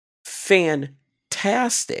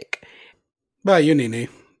fantastic. Bye, you, Nene.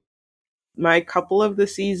 My couple of the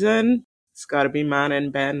season, it's got to be Man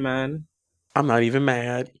and Ben, man. I'm not even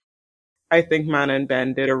mad. I think Man and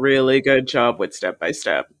Ben did a really good job with Step by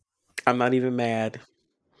Step. I'm not even mad.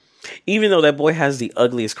 Even though that boy has the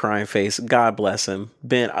ugliest crying face, God bless him.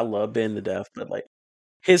 Ben, I love Ben to death, but like,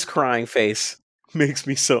 his crying face makes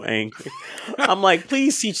me so angry. I'm like,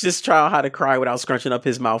 please teach this child how to cry without scrunching up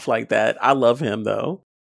his mouth like that. I love him though.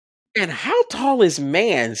 And how tall is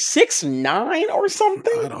Man? 6'9" or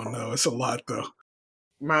something? I don't know. It's a lot though.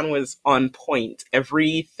 Man was on point.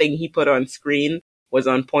 Everything he put on screen was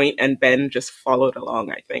on point, and Ben just followed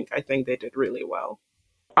along, I think. I think they did really well.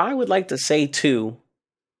 I would like to say too,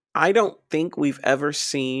 I don't think we've ever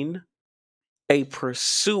seen a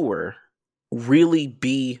pursuer really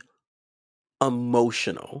be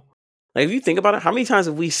emotional. Like, if you think about it, how many times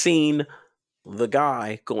have we seen the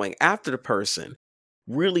guy going after the person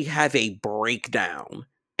really have a breakdown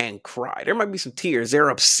and cry? There might be some tears. They're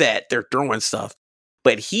upset. They're throwing stuff.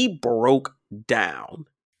 But he broke down.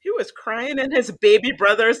 He was crying in his baby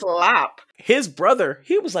brother's lap. His brother,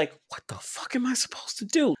 he was like, what the fuck am I supposed to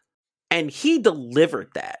do? And he delivered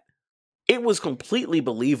that. It was completely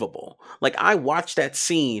believable. Like, I watched that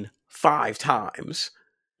scene 5 times.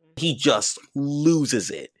 He just loses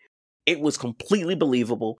it. It was completely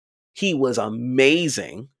believable. He was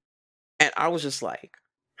amazing. And I was just like,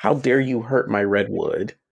 how dare you hurt my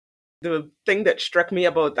redwood? The thing that struck me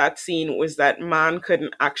about that scene was that Man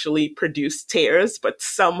couldn't actually produce tears, but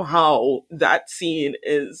somehow that scene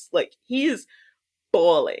is like, he is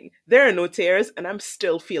bawling. There are no tears, and I'm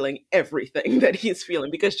still feeling everything that he's feeling,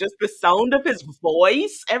 because just the sound of his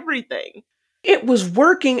voice, everything. It was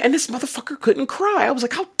working, and this motherfucker couldn't cry. I was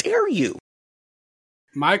like, how dare you?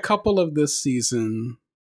 My couple of this season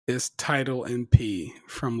is Title and P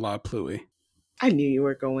from La Pluie. I knew you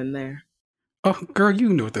were going there. Oh, girl, you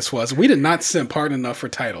knew what this was. We did not simp hard enough for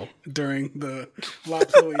Title during the La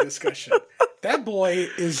Pluie discussion. That boy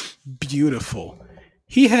is beautiful.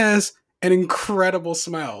 He has an incredible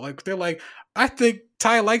smile. Like, they're like, I think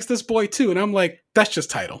Ty likes this boy too. And I'm like, that's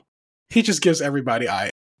just Title. He just gives everybody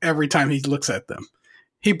eye every time he looks at them.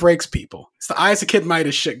 He breaks people. It's the Eyes of Kid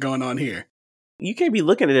Midas shit going on here. You can't be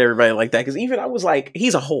looking at everybody like that, because even I was like,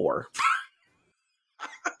 he's a whore.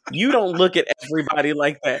 You don't look at everybody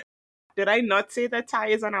like that. Did I not say that Ty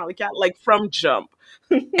is an alley cat? Like, from jump.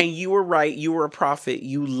 And you were right. You were a prophet.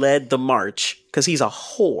 You led the march, because he's a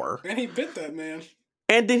whore. And he bit that man.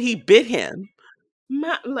 And then he bit him.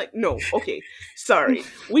 No, okay, sorry.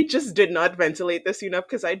 We just did not ventilate this enough,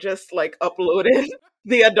 because I just, uploaded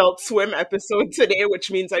the Adult Swim episode today, which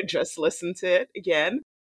means I just listened to it again.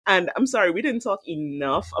 And I'm sorry, we didn't talk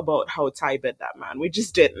enough about how Ty bit that man. We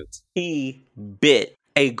just didn't. He bit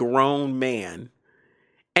a grown man.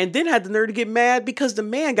 And then had the nerve to get mad because the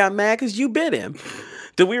man got mad because you bit him.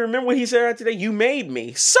 Do we remember what he said today? You made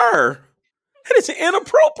me. Sir, that is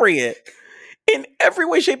inappropriate. In every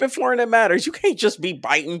way, shape, and form that matters. You can't just be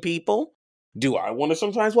biting people. Do I want to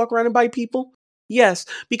sometimes walk around and bite people? Yes,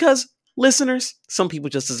 because listeners, some people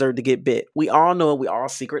just deserve to get bit. We all know it. We all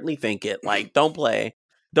secretly think it. Like, don't play.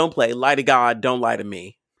 Don't play. Lie to God. Don't lie to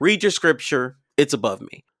me. Read your scripture. It's above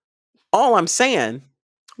me. All I'm saying,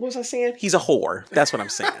 what was I saying? He's a whore. That's what I'm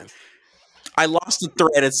saying. I lost the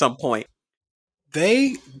thread at some point.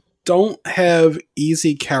 They don't have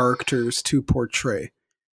easy characters to portray.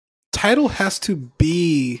 Title has to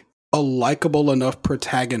be a likable enough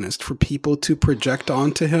protagonist for people to project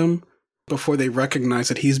onto him before they recognize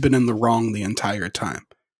that he's been in the wrong the entire time.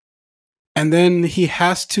 And then he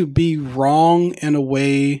has to be wrong in a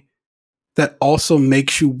way that also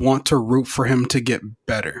makes you want to root for him to get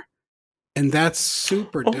better. And that's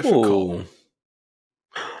super difficult.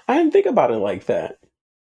 I didn't think about it like that.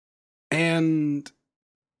 And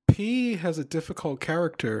P has a difficult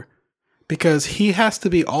character because he has to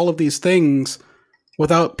be all of these things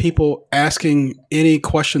without people asking any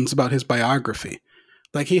questions about his biography.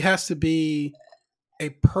 Like, he has to be a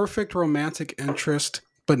perfect romantic interest,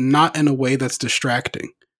 but not in a way that's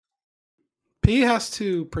distracting. P has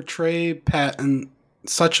to portray Pat in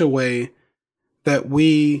such a way that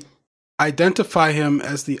we identify him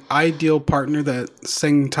as the ideal partner that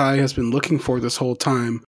Seng Tai has been looking for this whole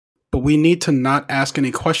time, but we need to not ask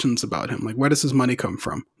any questions about him. Like, where does his money come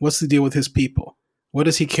from? What's the deal with his people? What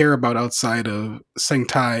does he care about outside of Seng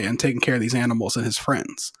Tai and taking care of these animals and his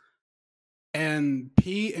friends? And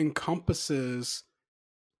P encompasses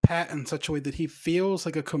Pat in such a way that he feels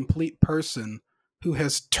like a complete person who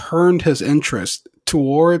has turned his interest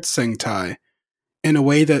towards Seng Tai in a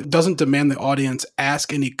way that doesn't demand the audience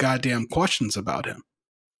ask any goddamn questions about him.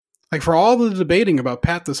 Like, for all the debating about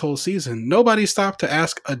Pat this whole season, nobody stopped to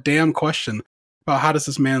ask a damn question about how does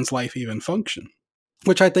this man's life even function.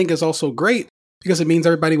 Which I think is also great because it means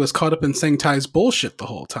everybody was caught up in Seng Tai's bullshit the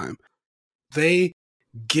whole time. They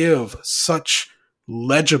give such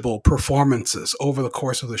legible performances over the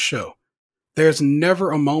course of the show. There's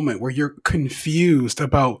never a moment where you're confused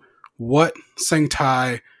about what Seng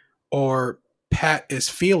Tai or Pat is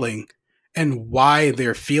feeling and why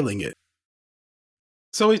they're feeling it.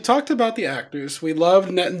 So we talked about the actors. We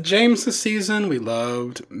loved Net and James this season. We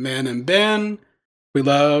loved Man and Ben. We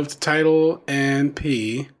loved Title and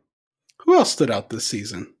P. Who else stood out this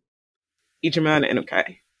season? Ijima and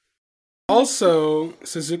Inukai. Also,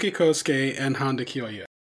 Suzuki Kosuke and Honda Kyoya.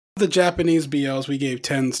 The Japanese BLs we gave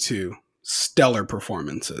 10s to. Stellar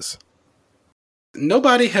performances.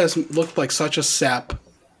 Nobody has looked like such a sap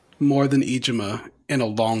more than Ijima in a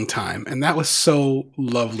long time, and that was so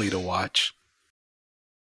lovely to watch.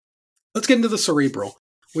 Let's get into the cerebral.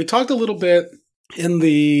 We talked a little bit in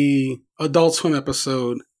the Adult Swim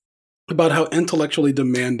episode about how intellectually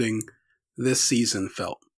demanding this season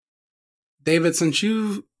felt. David, since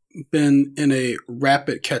you've been in a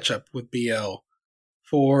rapid catch-up with BL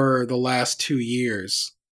for the last 2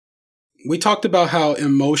 years, we talked about how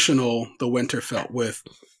emotional the winter felt with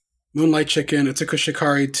Moonlight Chicken, Itsuka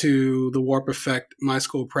Shikari 2, The Warp Effect, My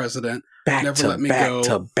School President, Never Let Me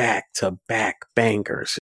Go. Back to back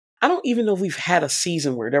bangers. I don't even know if we've had a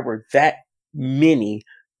season where there were that many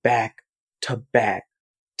back to back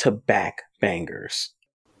bangers.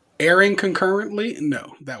 Airing concurrently?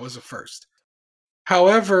 No, that was a first.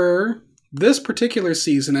 However, this particular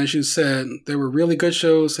season, as you said, there were really good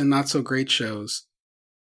shows and not so great shows.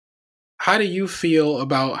 How do you feel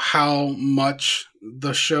about how much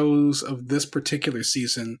the shows of this particular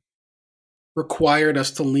season required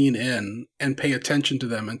us to lean in and pay attention to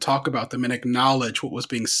them and talk about them and acknowledge what was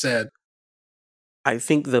being said? I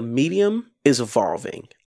think the medium is evolving.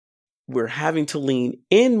 We're having to lean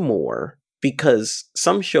in more because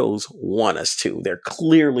some shows want us to. They're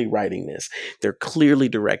clearly writing this. They're clearly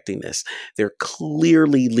directing this. They're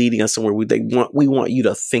clearly leading us somewhere. We want you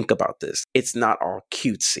to think about this. It's not all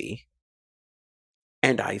cutesy.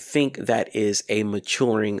 And I think that is a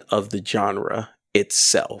maturing of the genre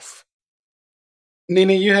itself.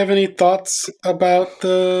 Nina, you have any thoughts about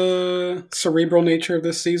the cerebral nature of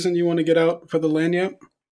this season you want to get out for the Lagniappe?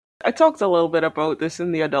 I talked a little bit about this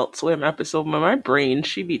in the Adult Swim episode, but my brain,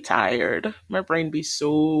 she be tired. My brain be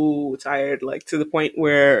so tired, like to the point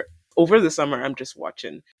where over the summer I'm just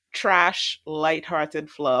watching trash, lighthearted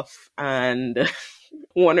fluff, and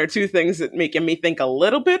one or two things that making me think a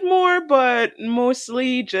little bit more, but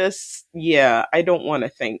mostly just, yeah, I don't want to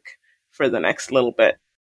think for the next little bit.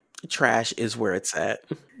 Trash is where it's at.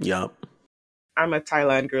 Yup. I'm a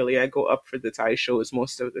Thailand girly. I go up for the Thai shows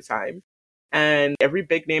most of the time. And every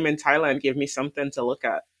big name in Thailand gave me something to look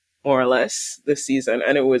at, more or less, this season.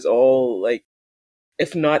 And it was all, like,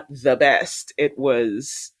 if not the best, it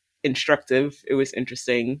was instructive. It was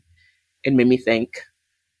interesting. It made me think.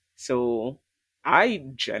 So I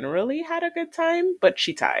generally had a good time, but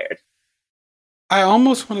she tired. I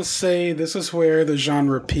almost want to say this is where the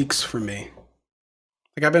genre peaks for me.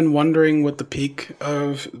 Like, I've been wondering what the peak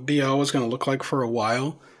of BL was going to look like for a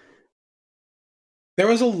while. There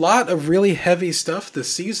was a lot of really heavy stuff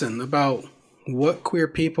this season about what queer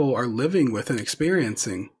people are living with and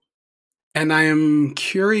experiencing. And I am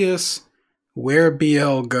curious where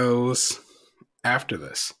BL goes after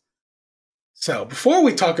this. So, before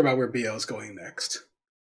we talk about where BL is going next,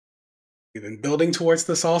 we've been building towards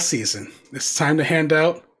this all season. It's time to hand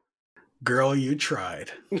out Girl, You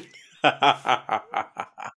Tried.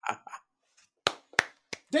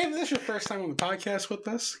 Dave, this is your first time on the podcast with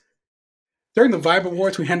us. During the Vibe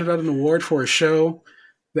Awards, we handed out an award for a show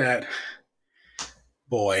that,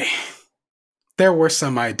 boy, there were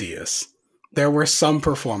some ideas. There were some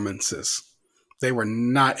performances. They were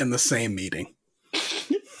not in the same meeting.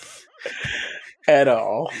 at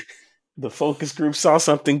all. The focus group saw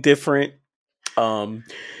something different.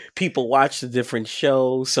 People watched a different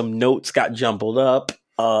show. Some notes got jumbled up.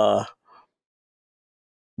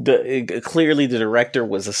 Clearly the director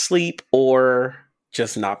was asleep or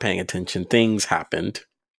just not paying attention. Things happened.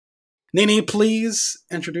 Nini, please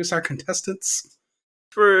introduce our contestants.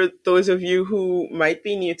 For those of you who might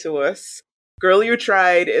be new to us, Girl You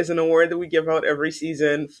Tried is an award that we give out every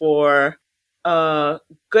season for a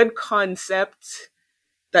good concept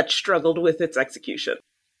that struggled with its execution.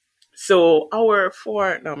 So our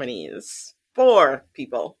four nominees for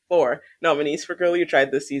Girl You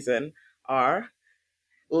Tried this season are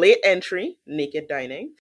late entry, Naked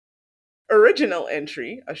Dining, original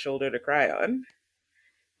entry, A Shoulder to Cry On,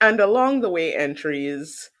 and along the way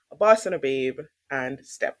entries, A Boss and a Babe, and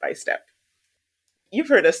Step by Step. You've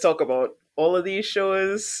heard us talk about all of these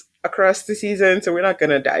shows across the season, so we're not going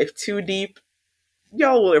to dive too deep.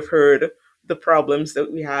 Y'all will have heard the problems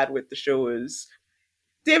that we had with the shows.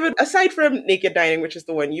 David, aside from Naked Dining, which is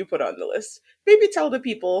the one you put on the list, maybe tell the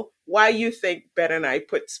people why you think Ben and I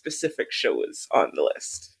put specific shows on the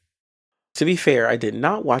list. To be fair, I did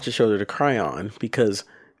not watch A Shoulder to Cry On because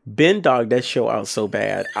Ben dogged that show out so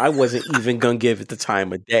bad, I wasn't even going to give it the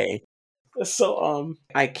time of day. So,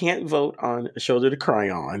 I can't vote on A Shoulder to Cry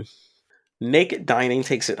On. Naked Dining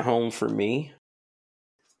takes it home for me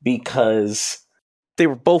because they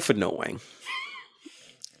were both annoying.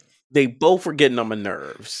 They both were getting on my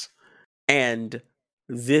nerves. And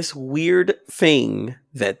this weird thing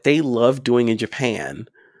that they love doing in Japan,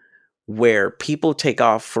 where people take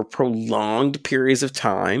off for prolonged periods of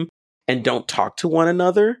time and don't talk to one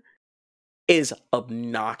another, is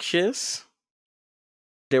obnoxious.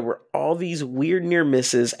 There were all these weird near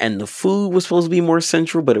misses, and the food was supposed to be more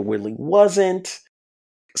central, but it really wasn't.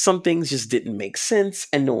 Some things just didn't make sense,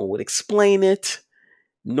 and no one would explain it.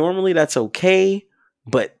 Normally, that's okay,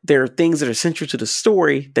 but there are things that are central to the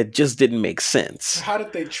story that just didn't make sense. How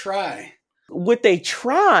did they try? What they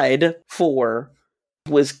tried for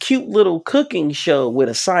was cute little cooking show with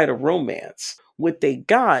a side of romance. What they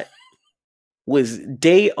got was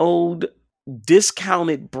day-old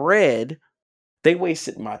discounted bread. They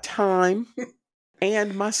wasted my time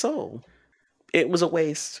and my soul. It was a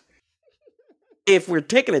waste. If we're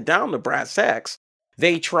taking it down to brass tacks,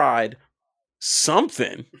 they tried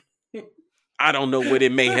something. I don't know what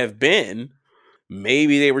it may have been.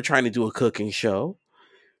 Maybe they were trying to do a cooking show.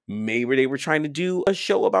 Maybe they were trying to do a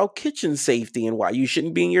show about kitchen safety and why you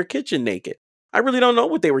shouldn't be in your kitchen naked. I really don't know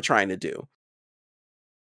what they were trying to do.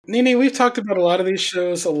 Nini, we've talked about a lot of these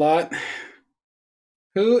shows a lot.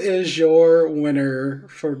 Who is your winner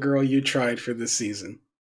for Girl You Tried for this season?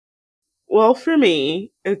 Well, for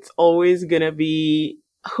me, it's always going to be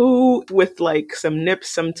who, with like some nips,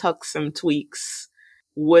 some tucks, some tweaks,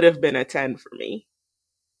 would have been a 10 for me.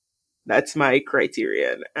 That's my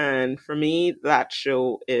criterion. And for me, that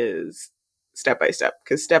show is Step by Step.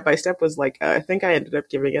 Because Step by Step was like, I think I ended up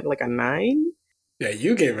giving it like a 9. Yeah,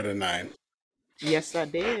 you gave it a 9. Yes, I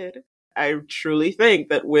did. I truly think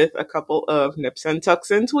that with a couple of nips and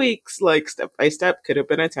tucks and tweaks, like Step by Step could have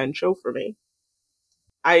been a 10 show for me.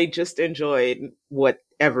 I just enjoyed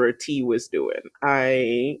whatever T was doing.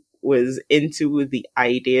 I was into the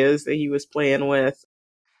ideas that he was playing with.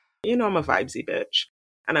 You know, I'm a vibesy bitch.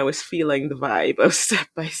 And I was feeling the vibe of Step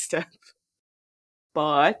by Step.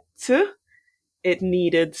 But it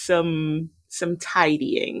needed some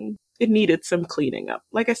tidying. It needed some cleaning up.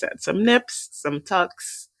 Like I said, some nips, some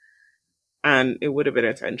tucks, and it would have been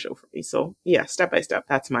a 10 show for me. So yeah, Step by Step,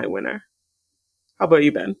 that's my winner. How about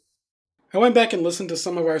you, Ben? I went back and listened to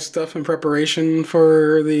some of our stuff in preparation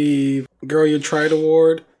for the Girl You Tried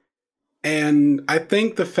award. And I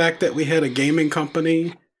think the fact that we had a gaming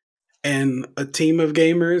company and a team of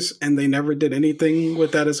gamers and they never did anything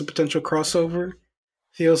with that as a potential crossover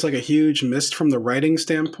feels like a huge miss from the writing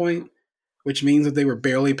standpoint, which means that they were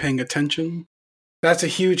barely paying attention. That's a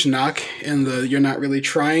huge knock in the you're not really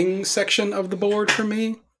trying section of the board for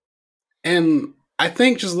me. And I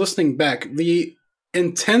think just listening back, the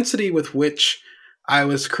intensity with which I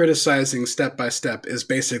was criticizing Step by Step is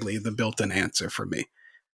basically the built-in answer for me.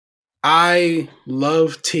 I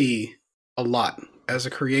love T a lot as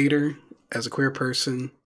a creator, as a queer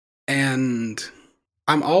person, and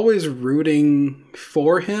I'm always rooting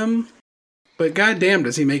for him, but goddamn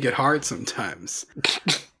does he make it hard sometimes.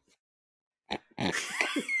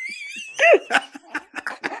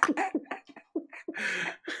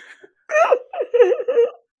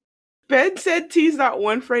 Ben said T's that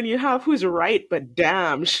one friend you have who's right, but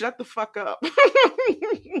damn, shut the fuck up.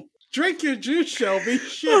 Drink your juice, Shelby.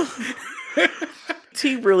 Shit.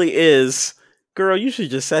 T really is girl, you should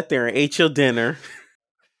just sat there and ate your dinner.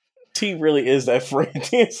 T really is that friend.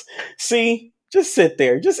 See, just sit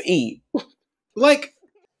there, just eat. Like,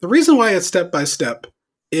 the reason why it's step by step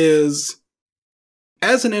is,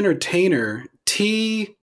 as an entertainer,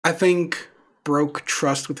 T, I think, broke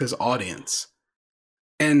trust with his audience.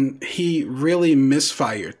 And he really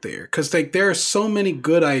misfired there. Because like, there are so many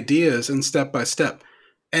good ideas in step by step.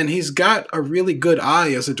 And he's got a really good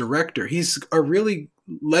eye as a director. He's a really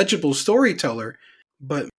legible storyteller.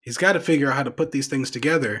 But he's got to figure out how to put these things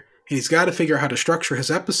together. And he's got to figure out how to structure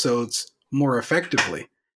his episodes more effectively.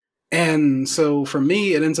 And so for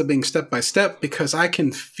me, it ends up being step by step because I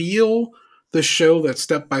can feel the show that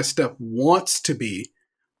step by step wants to be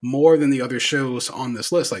more than the other shows on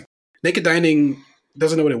this list. Like, Naked Dining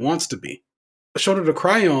doesn't know what it wants to be. A Shoulder to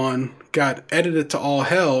Cry On got edited to all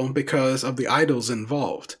hell because of the idols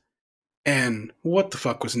involved. And what the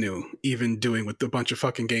fuck was new even doing with a bunch of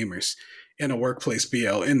fucking gamers in a workplace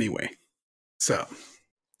BL anyway? So,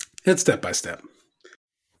 it's step by step.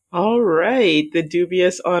 All right, the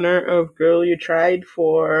dubious honor of Girl You Tried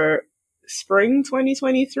for spring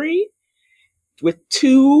 2023 with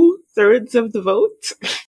 2/3 of the vote.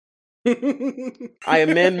 I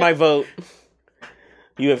amend my vote.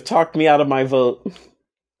 You have talked me out of my vote.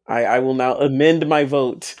 I will now amend my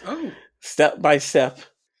vote. Oh. Step by step.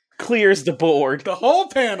 Clears the board. The whole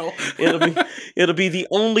panel. It'll be the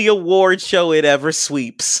only award show it ever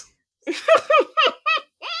sweeps.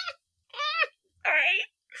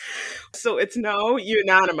 So it's now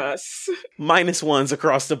unanimous. -1s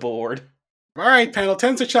across the board. All right, panel.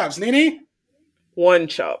 10s or chops. Nini? 1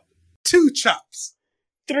 chop. 2 chops.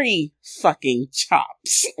 3 fucking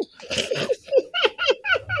chops.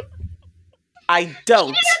 I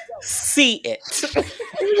don't see it.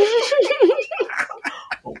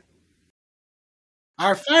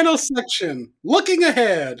 Our final section. Looking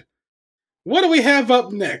ahead. What do we have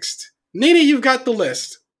up next? Nini, you've got the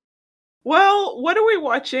list. Well, what are we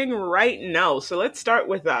watching right now? So let's start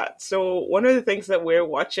with that. So one of the things that we're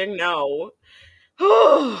watching now,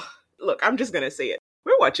 look, I'm just going to say it.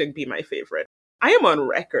 We're watching Be My Favorite. I am on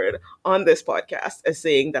record on this podcast as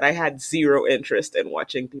saying that I had zero interest in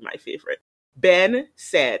watching Be My Favorite. Ben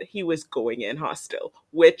said he was going in hostile,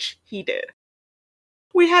 which he did.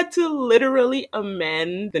 We had to literally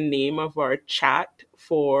amend the name of our chat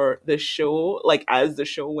for the show, like as the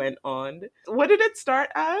show went on. What did it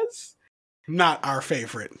start as? Not our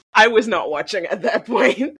favorite. I was not watching at that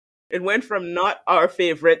point. It went from not our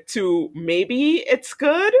favorite to maybe it's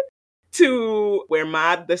good to we're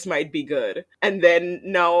mad, this might be good. And then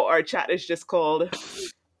now our chat is just called,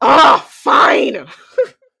 fine.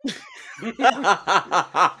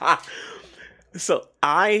 So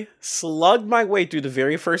I slugged my way through the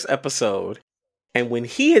very first episode. And when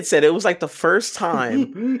he had said it was like the first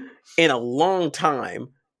time in a long time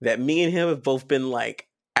that me and him have both been like,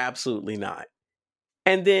 absolutely not.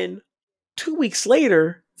 And then 2 weeks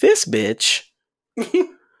later, this bitch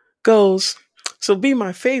goes, so Be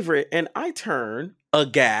My Favorite. And I turn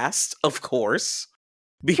aghast, of course,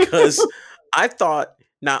 because I thought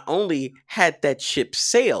not only had that ship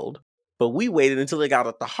sailed, but we waited until it got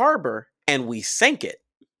at the harbor and we sank it.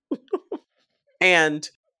 And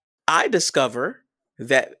I discover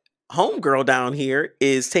that homegirl down here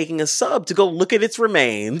is taking a sub to go look at its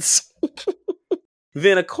remains.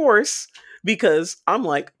 Then, of course, because I'm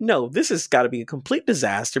like, no, this has got to be a complete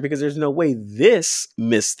disaster because there's no way this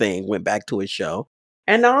Miss thing went back to its show.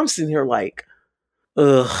 And now I'm sitting here like,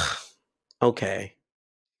 ugh, okay.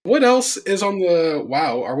 What else is on the,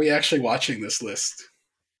 wow, are we actually watching this list?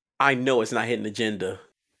 I know it's not Hidden Agenda.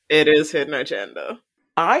 It is Hidden Agenda.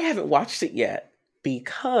 I haven't watched it yet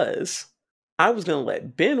because I was going to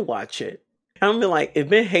let Ben watch it. I'm be like, if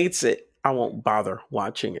Ben hates it, I won't bother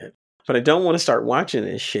watching it. But I don't want to start watching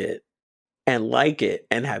this shit and like it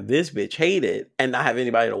and have this bitch hate it and not have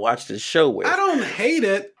anybody to watch this show with. I don't hate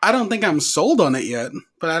it. I don't think I'm sold on it yet,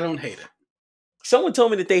 but I don't hate it. Someone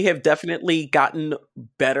told me that they have definitely gotten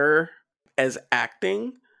better as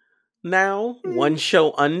acting now, one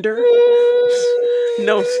show under.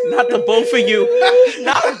 No, not the both of you.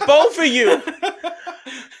 Not both of you.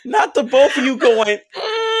 Not the both of you going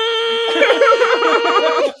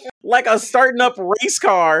like a starting up race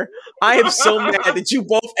car. I am so mad that you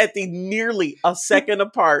both at the nearly a second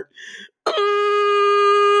apart.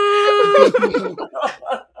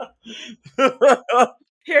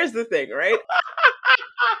 Here's the thing, right?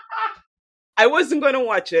 I wasn't going to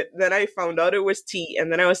watch it. Then I found out it was T.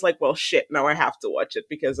 And then I was like, well, shit, now I have to watch it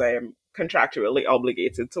because I am contractually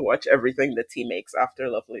obligated to watch everything that T makes after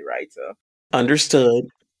Lovely Writer. Understood.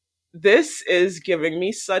 This is giving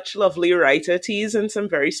me such lovely writer teas in some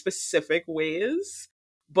very specific ways,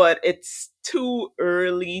 but it's too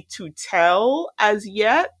early to tell as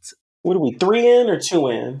yet. What are we, 3 in or 2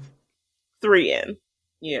 in? 3 in.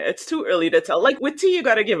 Yeah, it's too early to tell. Like with tea, you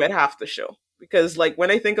gotta give it half the show. Because like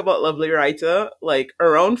when I think about Lovely Writer, like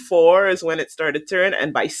around 4 is when it started to turn,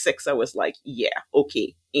 and by 6 I was like, yeah,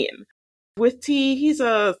 okay, in. With T, he's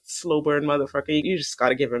a slow burn motherfucker. You just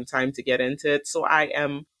gotta give him time to get into it. So I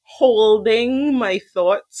am holding my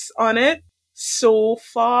thoughts on it so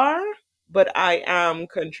far, but I am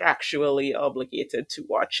contractually obligated to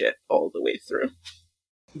watch it all the way through.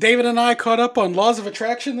 David and I caught up on Laws of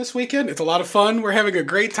Attraction this weekend. It's a lot of fun. We're having a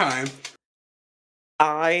great time.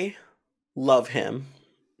 I love him.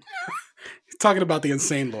 Talking about the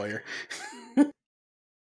insane lawyer.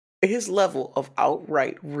 His level of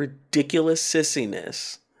outright ridiculous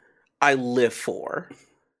sissiness, I live for.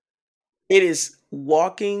 It is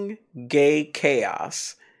walking gay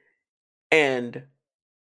chaos, and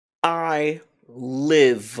I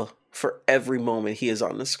live for every moment he is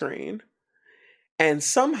on the screen. And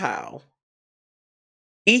somehow,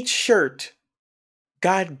 each shirt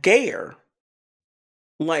got gayer.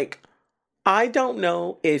 Like, I don't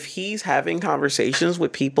know if he's having conversations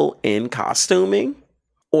with people in costuming,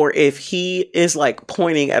 or if he is like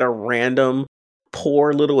pointing at a random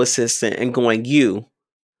poor little assistant and going,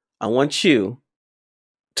 I want you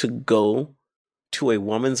to go to a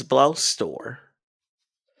woman's blouse store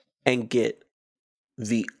and get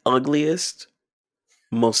the ugliest,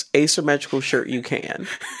 most asymmetrical shirt you can.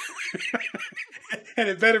 And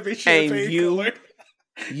it better be champagne color.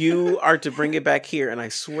 You are to bring it back here. And I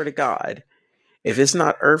swear to God, if it's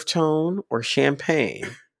not earth tone or champagne,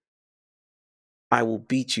 I will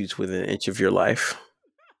beat you to within an inch of your life.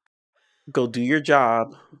 Go do your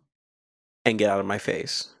job and get out of my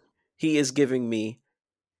face. He is giving me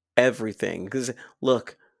everything. Because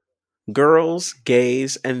look, girls,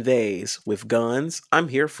 gays, and theys with guns, I'm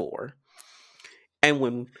here for.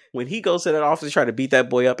 And when he goes to that office to try to beat that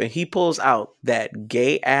boy up, and he pulls out that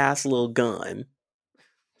gay ass little gun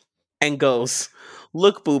and goes,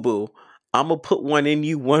 look, boo boo, I'm gonna put one in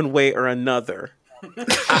you one way or another.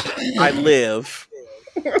 I live.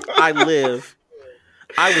 I live.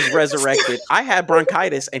 I was resurrected. I had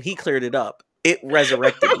bronchitis and he cleared it up. It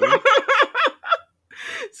resurrected me.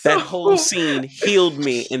 That whole scene healed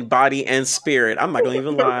me in body and spirit. I'm not gonna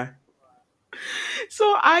even lie.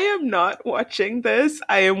 So I am not watching this.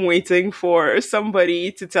 I am waiting for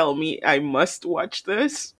somebody to tell me I must watch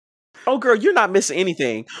this. Oh, girl, you're not missing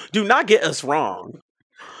anything. Do not get us wrong.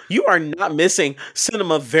 You are not missing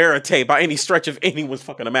cinema verite by any stretch of anyone's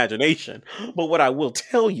fucking imagination. But what I will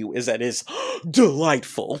tell you is that it's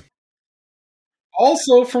delightful.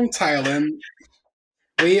 Also from Thailand,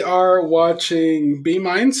 we are watching Be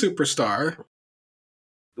Mine Superstar.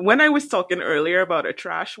 When I was talking earlier about a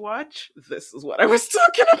trash watch, this is what I was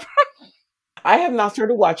talking about. I have not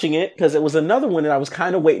started watching it because it was another one that I was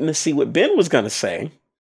kind of waiting to see what Ben was going to say.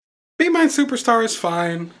 Be Mine Superstar is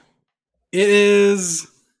fine. It is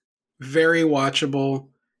very watchable.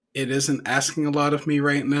 It isn't asking a lot of me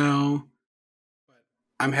right now.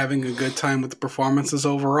 I'm having a good time with the performances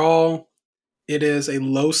overall. It is a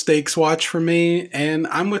low stakes watch for me, and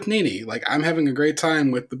I'm with Nini. Like, I'm having a great time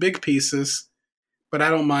with the big pieces, but I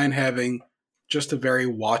don't mind having just a very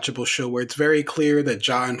watchable show where it's very clear that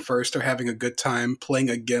Ja and First are having a good time playing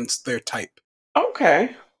against their type.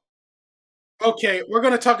 Okay. Okay, we're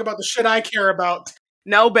going to talk about the shit I care about.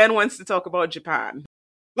 Now Ben wants to talk about Japan.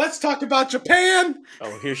 Let's talk about Japan!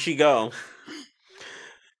 Oh, here she go.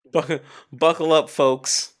 Buckle up,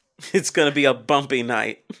 folks. It's going to be a bumpy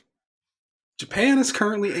night. Japan is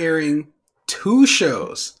currently airing 2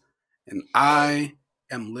 shows, and I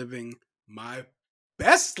am living my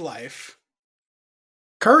best life.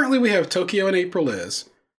 Currently, we have Tokyo in April Is,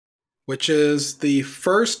 which is the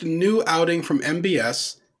first new outing from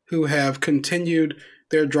MBS, who have continued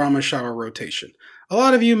their drama shower rotation. A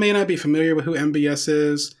lot of you may not be familiar with who MBS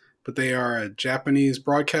is, but they are a Japanese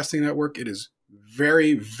broadcasting network. It is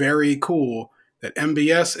very, very cool that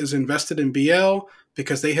MBS is invested in BL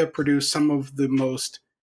because they have produced some of the most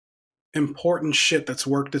important shit that's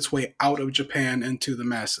worked its way out of Japan into the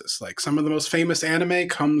masses. Like, some of the most famous anime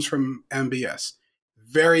comes from MBS.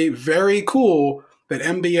 Very, very cool that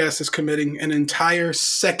MBS is committing an entire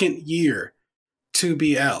second year to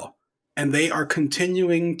BL. And they are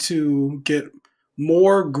continuing to get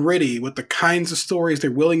more gritty with the kinds of stories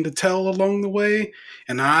they're willing to tell along the way.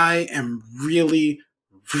 And I am really,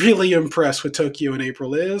 really impressed with Tokyo in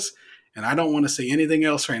April Is. And I don't want to say anything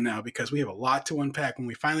else right now because we have a lot to unpack when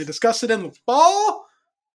we finally discuss it in the fall.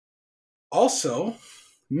 Also,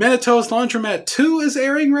 Minato's Laundromat 2 is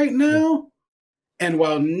airing right now. And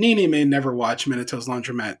while Nini may never watch Minato's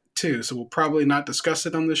Laundromat 2, so we'll probably not discuss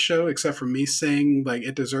it on this show, except for me saying like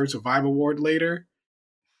it deserves a Vibe Award later.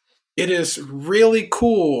 It is really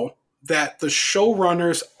cool that the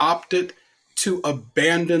showrunners opted to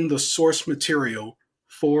abandon the source material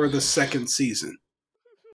for the second season.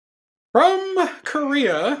 From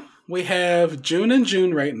Korea, we have June and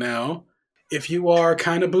June right now. If you are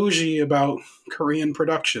kind of bougie about Korean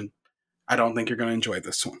production, I don't think you're going to enjoy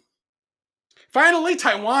this one. Finally,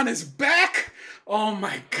 Taiwan is back! Oh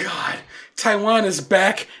my god. Taiwan is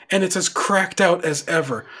back, and it's as cracked out as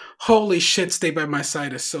ever. Holy shit, Stay By My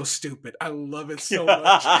Side is so stupid. I love it so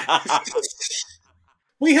much.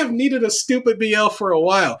 We have needed a stupid BL for a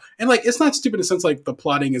while. And like, it's not stupid in the sense like the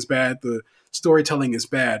plotting is bad, the storytelling is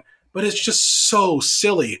bad, but it's just so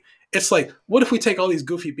silly. It's like, what if we take all these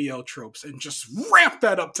goofy BL tropes and just ramp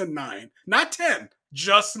that up to 9? Not 10,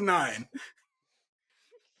 just 9.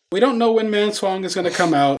 We don't know when Manswang is going to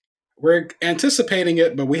come out. We're anticipating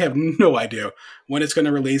it, but we have no idea when it's going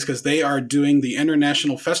to release because they are doing the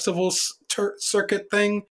international festivals circuit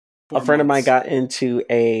thing. A friend of mine got into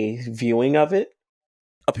a viewing of it.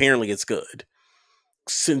 Apparently it's good.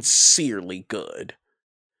 Sincerely good.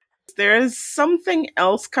 There is something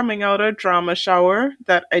else coming out of Drama Shower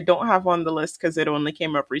that I don't have on the list because it only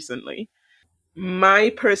came up recently. My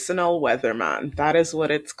Personal Weatherman. That is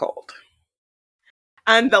what it's called.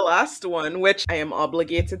 And the last one, which I am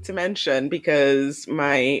obligated to mention because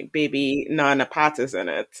my baby Nana Pat is in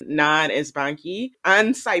it. Nan is Banky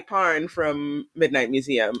and Saipan from Midnight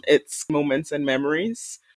Museum. It's Moments and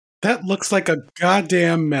Memories. That looks like a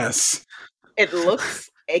goddamn mess. It looks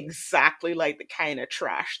exactly like the kind of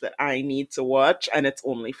trash that I need to watch, and it's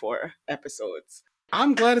only 4 episodes.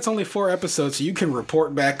 I'm glad it's only 4 episodes so you can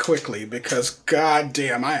report back quickly because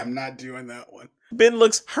goddamn, I am not doing that one. Ben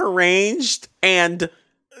looks deranged and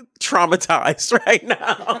traumatized right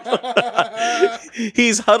now.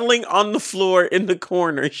 He's huddling on the floor in the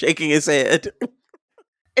corner, shaking his head.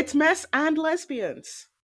 It's mess and lesbians.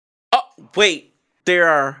 Oh, wait. There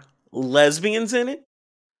are lesbians in it?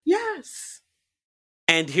 Yes.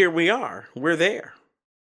 And here we are. We're there.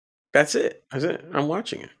 That's it. That's it. I'm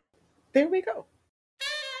watching it. There we go.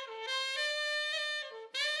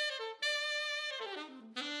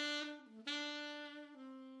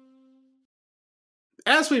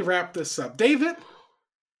 As we wrap this up, David,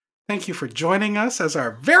 thank you for joining us as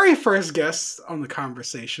our very first guest on the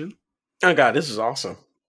conversation. Oh God, this is awesome.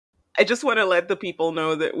 I just want to let the people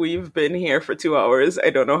know that we've been here for 2 hours. I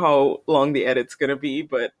don't know how long the edit's going to be,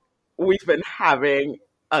 but we've been having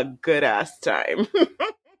a good ass time.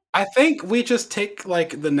 I think we just take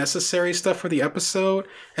like the necessary stuff for the episode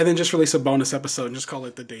and then just release a bonus episode and just call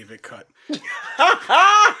it the David Cut.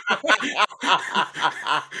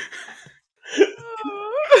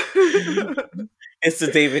 It's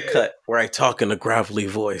the David Cut where I talk in a gravelly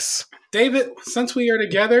voice. David, since we are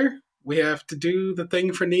together, we have to do the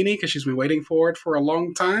thing for Nini because she's been waiting for it for a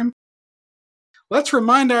long time. Let's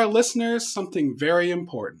remind our listeners something very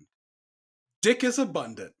important. Dick is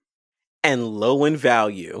abundant. And low in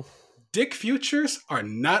value. Dick futures are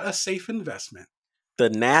not a safe investment. The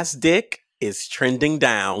NASDAQ is trending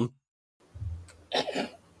down.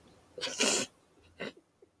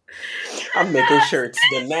 I'm making shirts.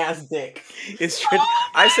 The NASDAQ is trending.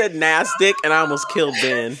 I said NASDAQ and I almost killed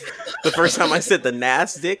Ben. The first time I said the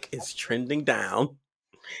NASDAQ is trending down.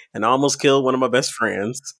 And I almost killed one of my best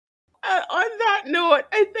friends. On that note,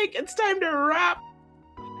 I think it's time to wrap.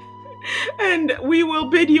 And we will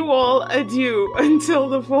bid you all adieu until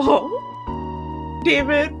the fall.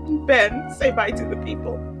 David, Ben, say bye to the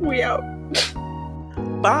people. We out.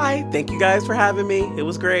 Bye. Thank you guys for having me. It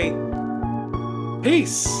was great.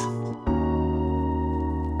 Peace.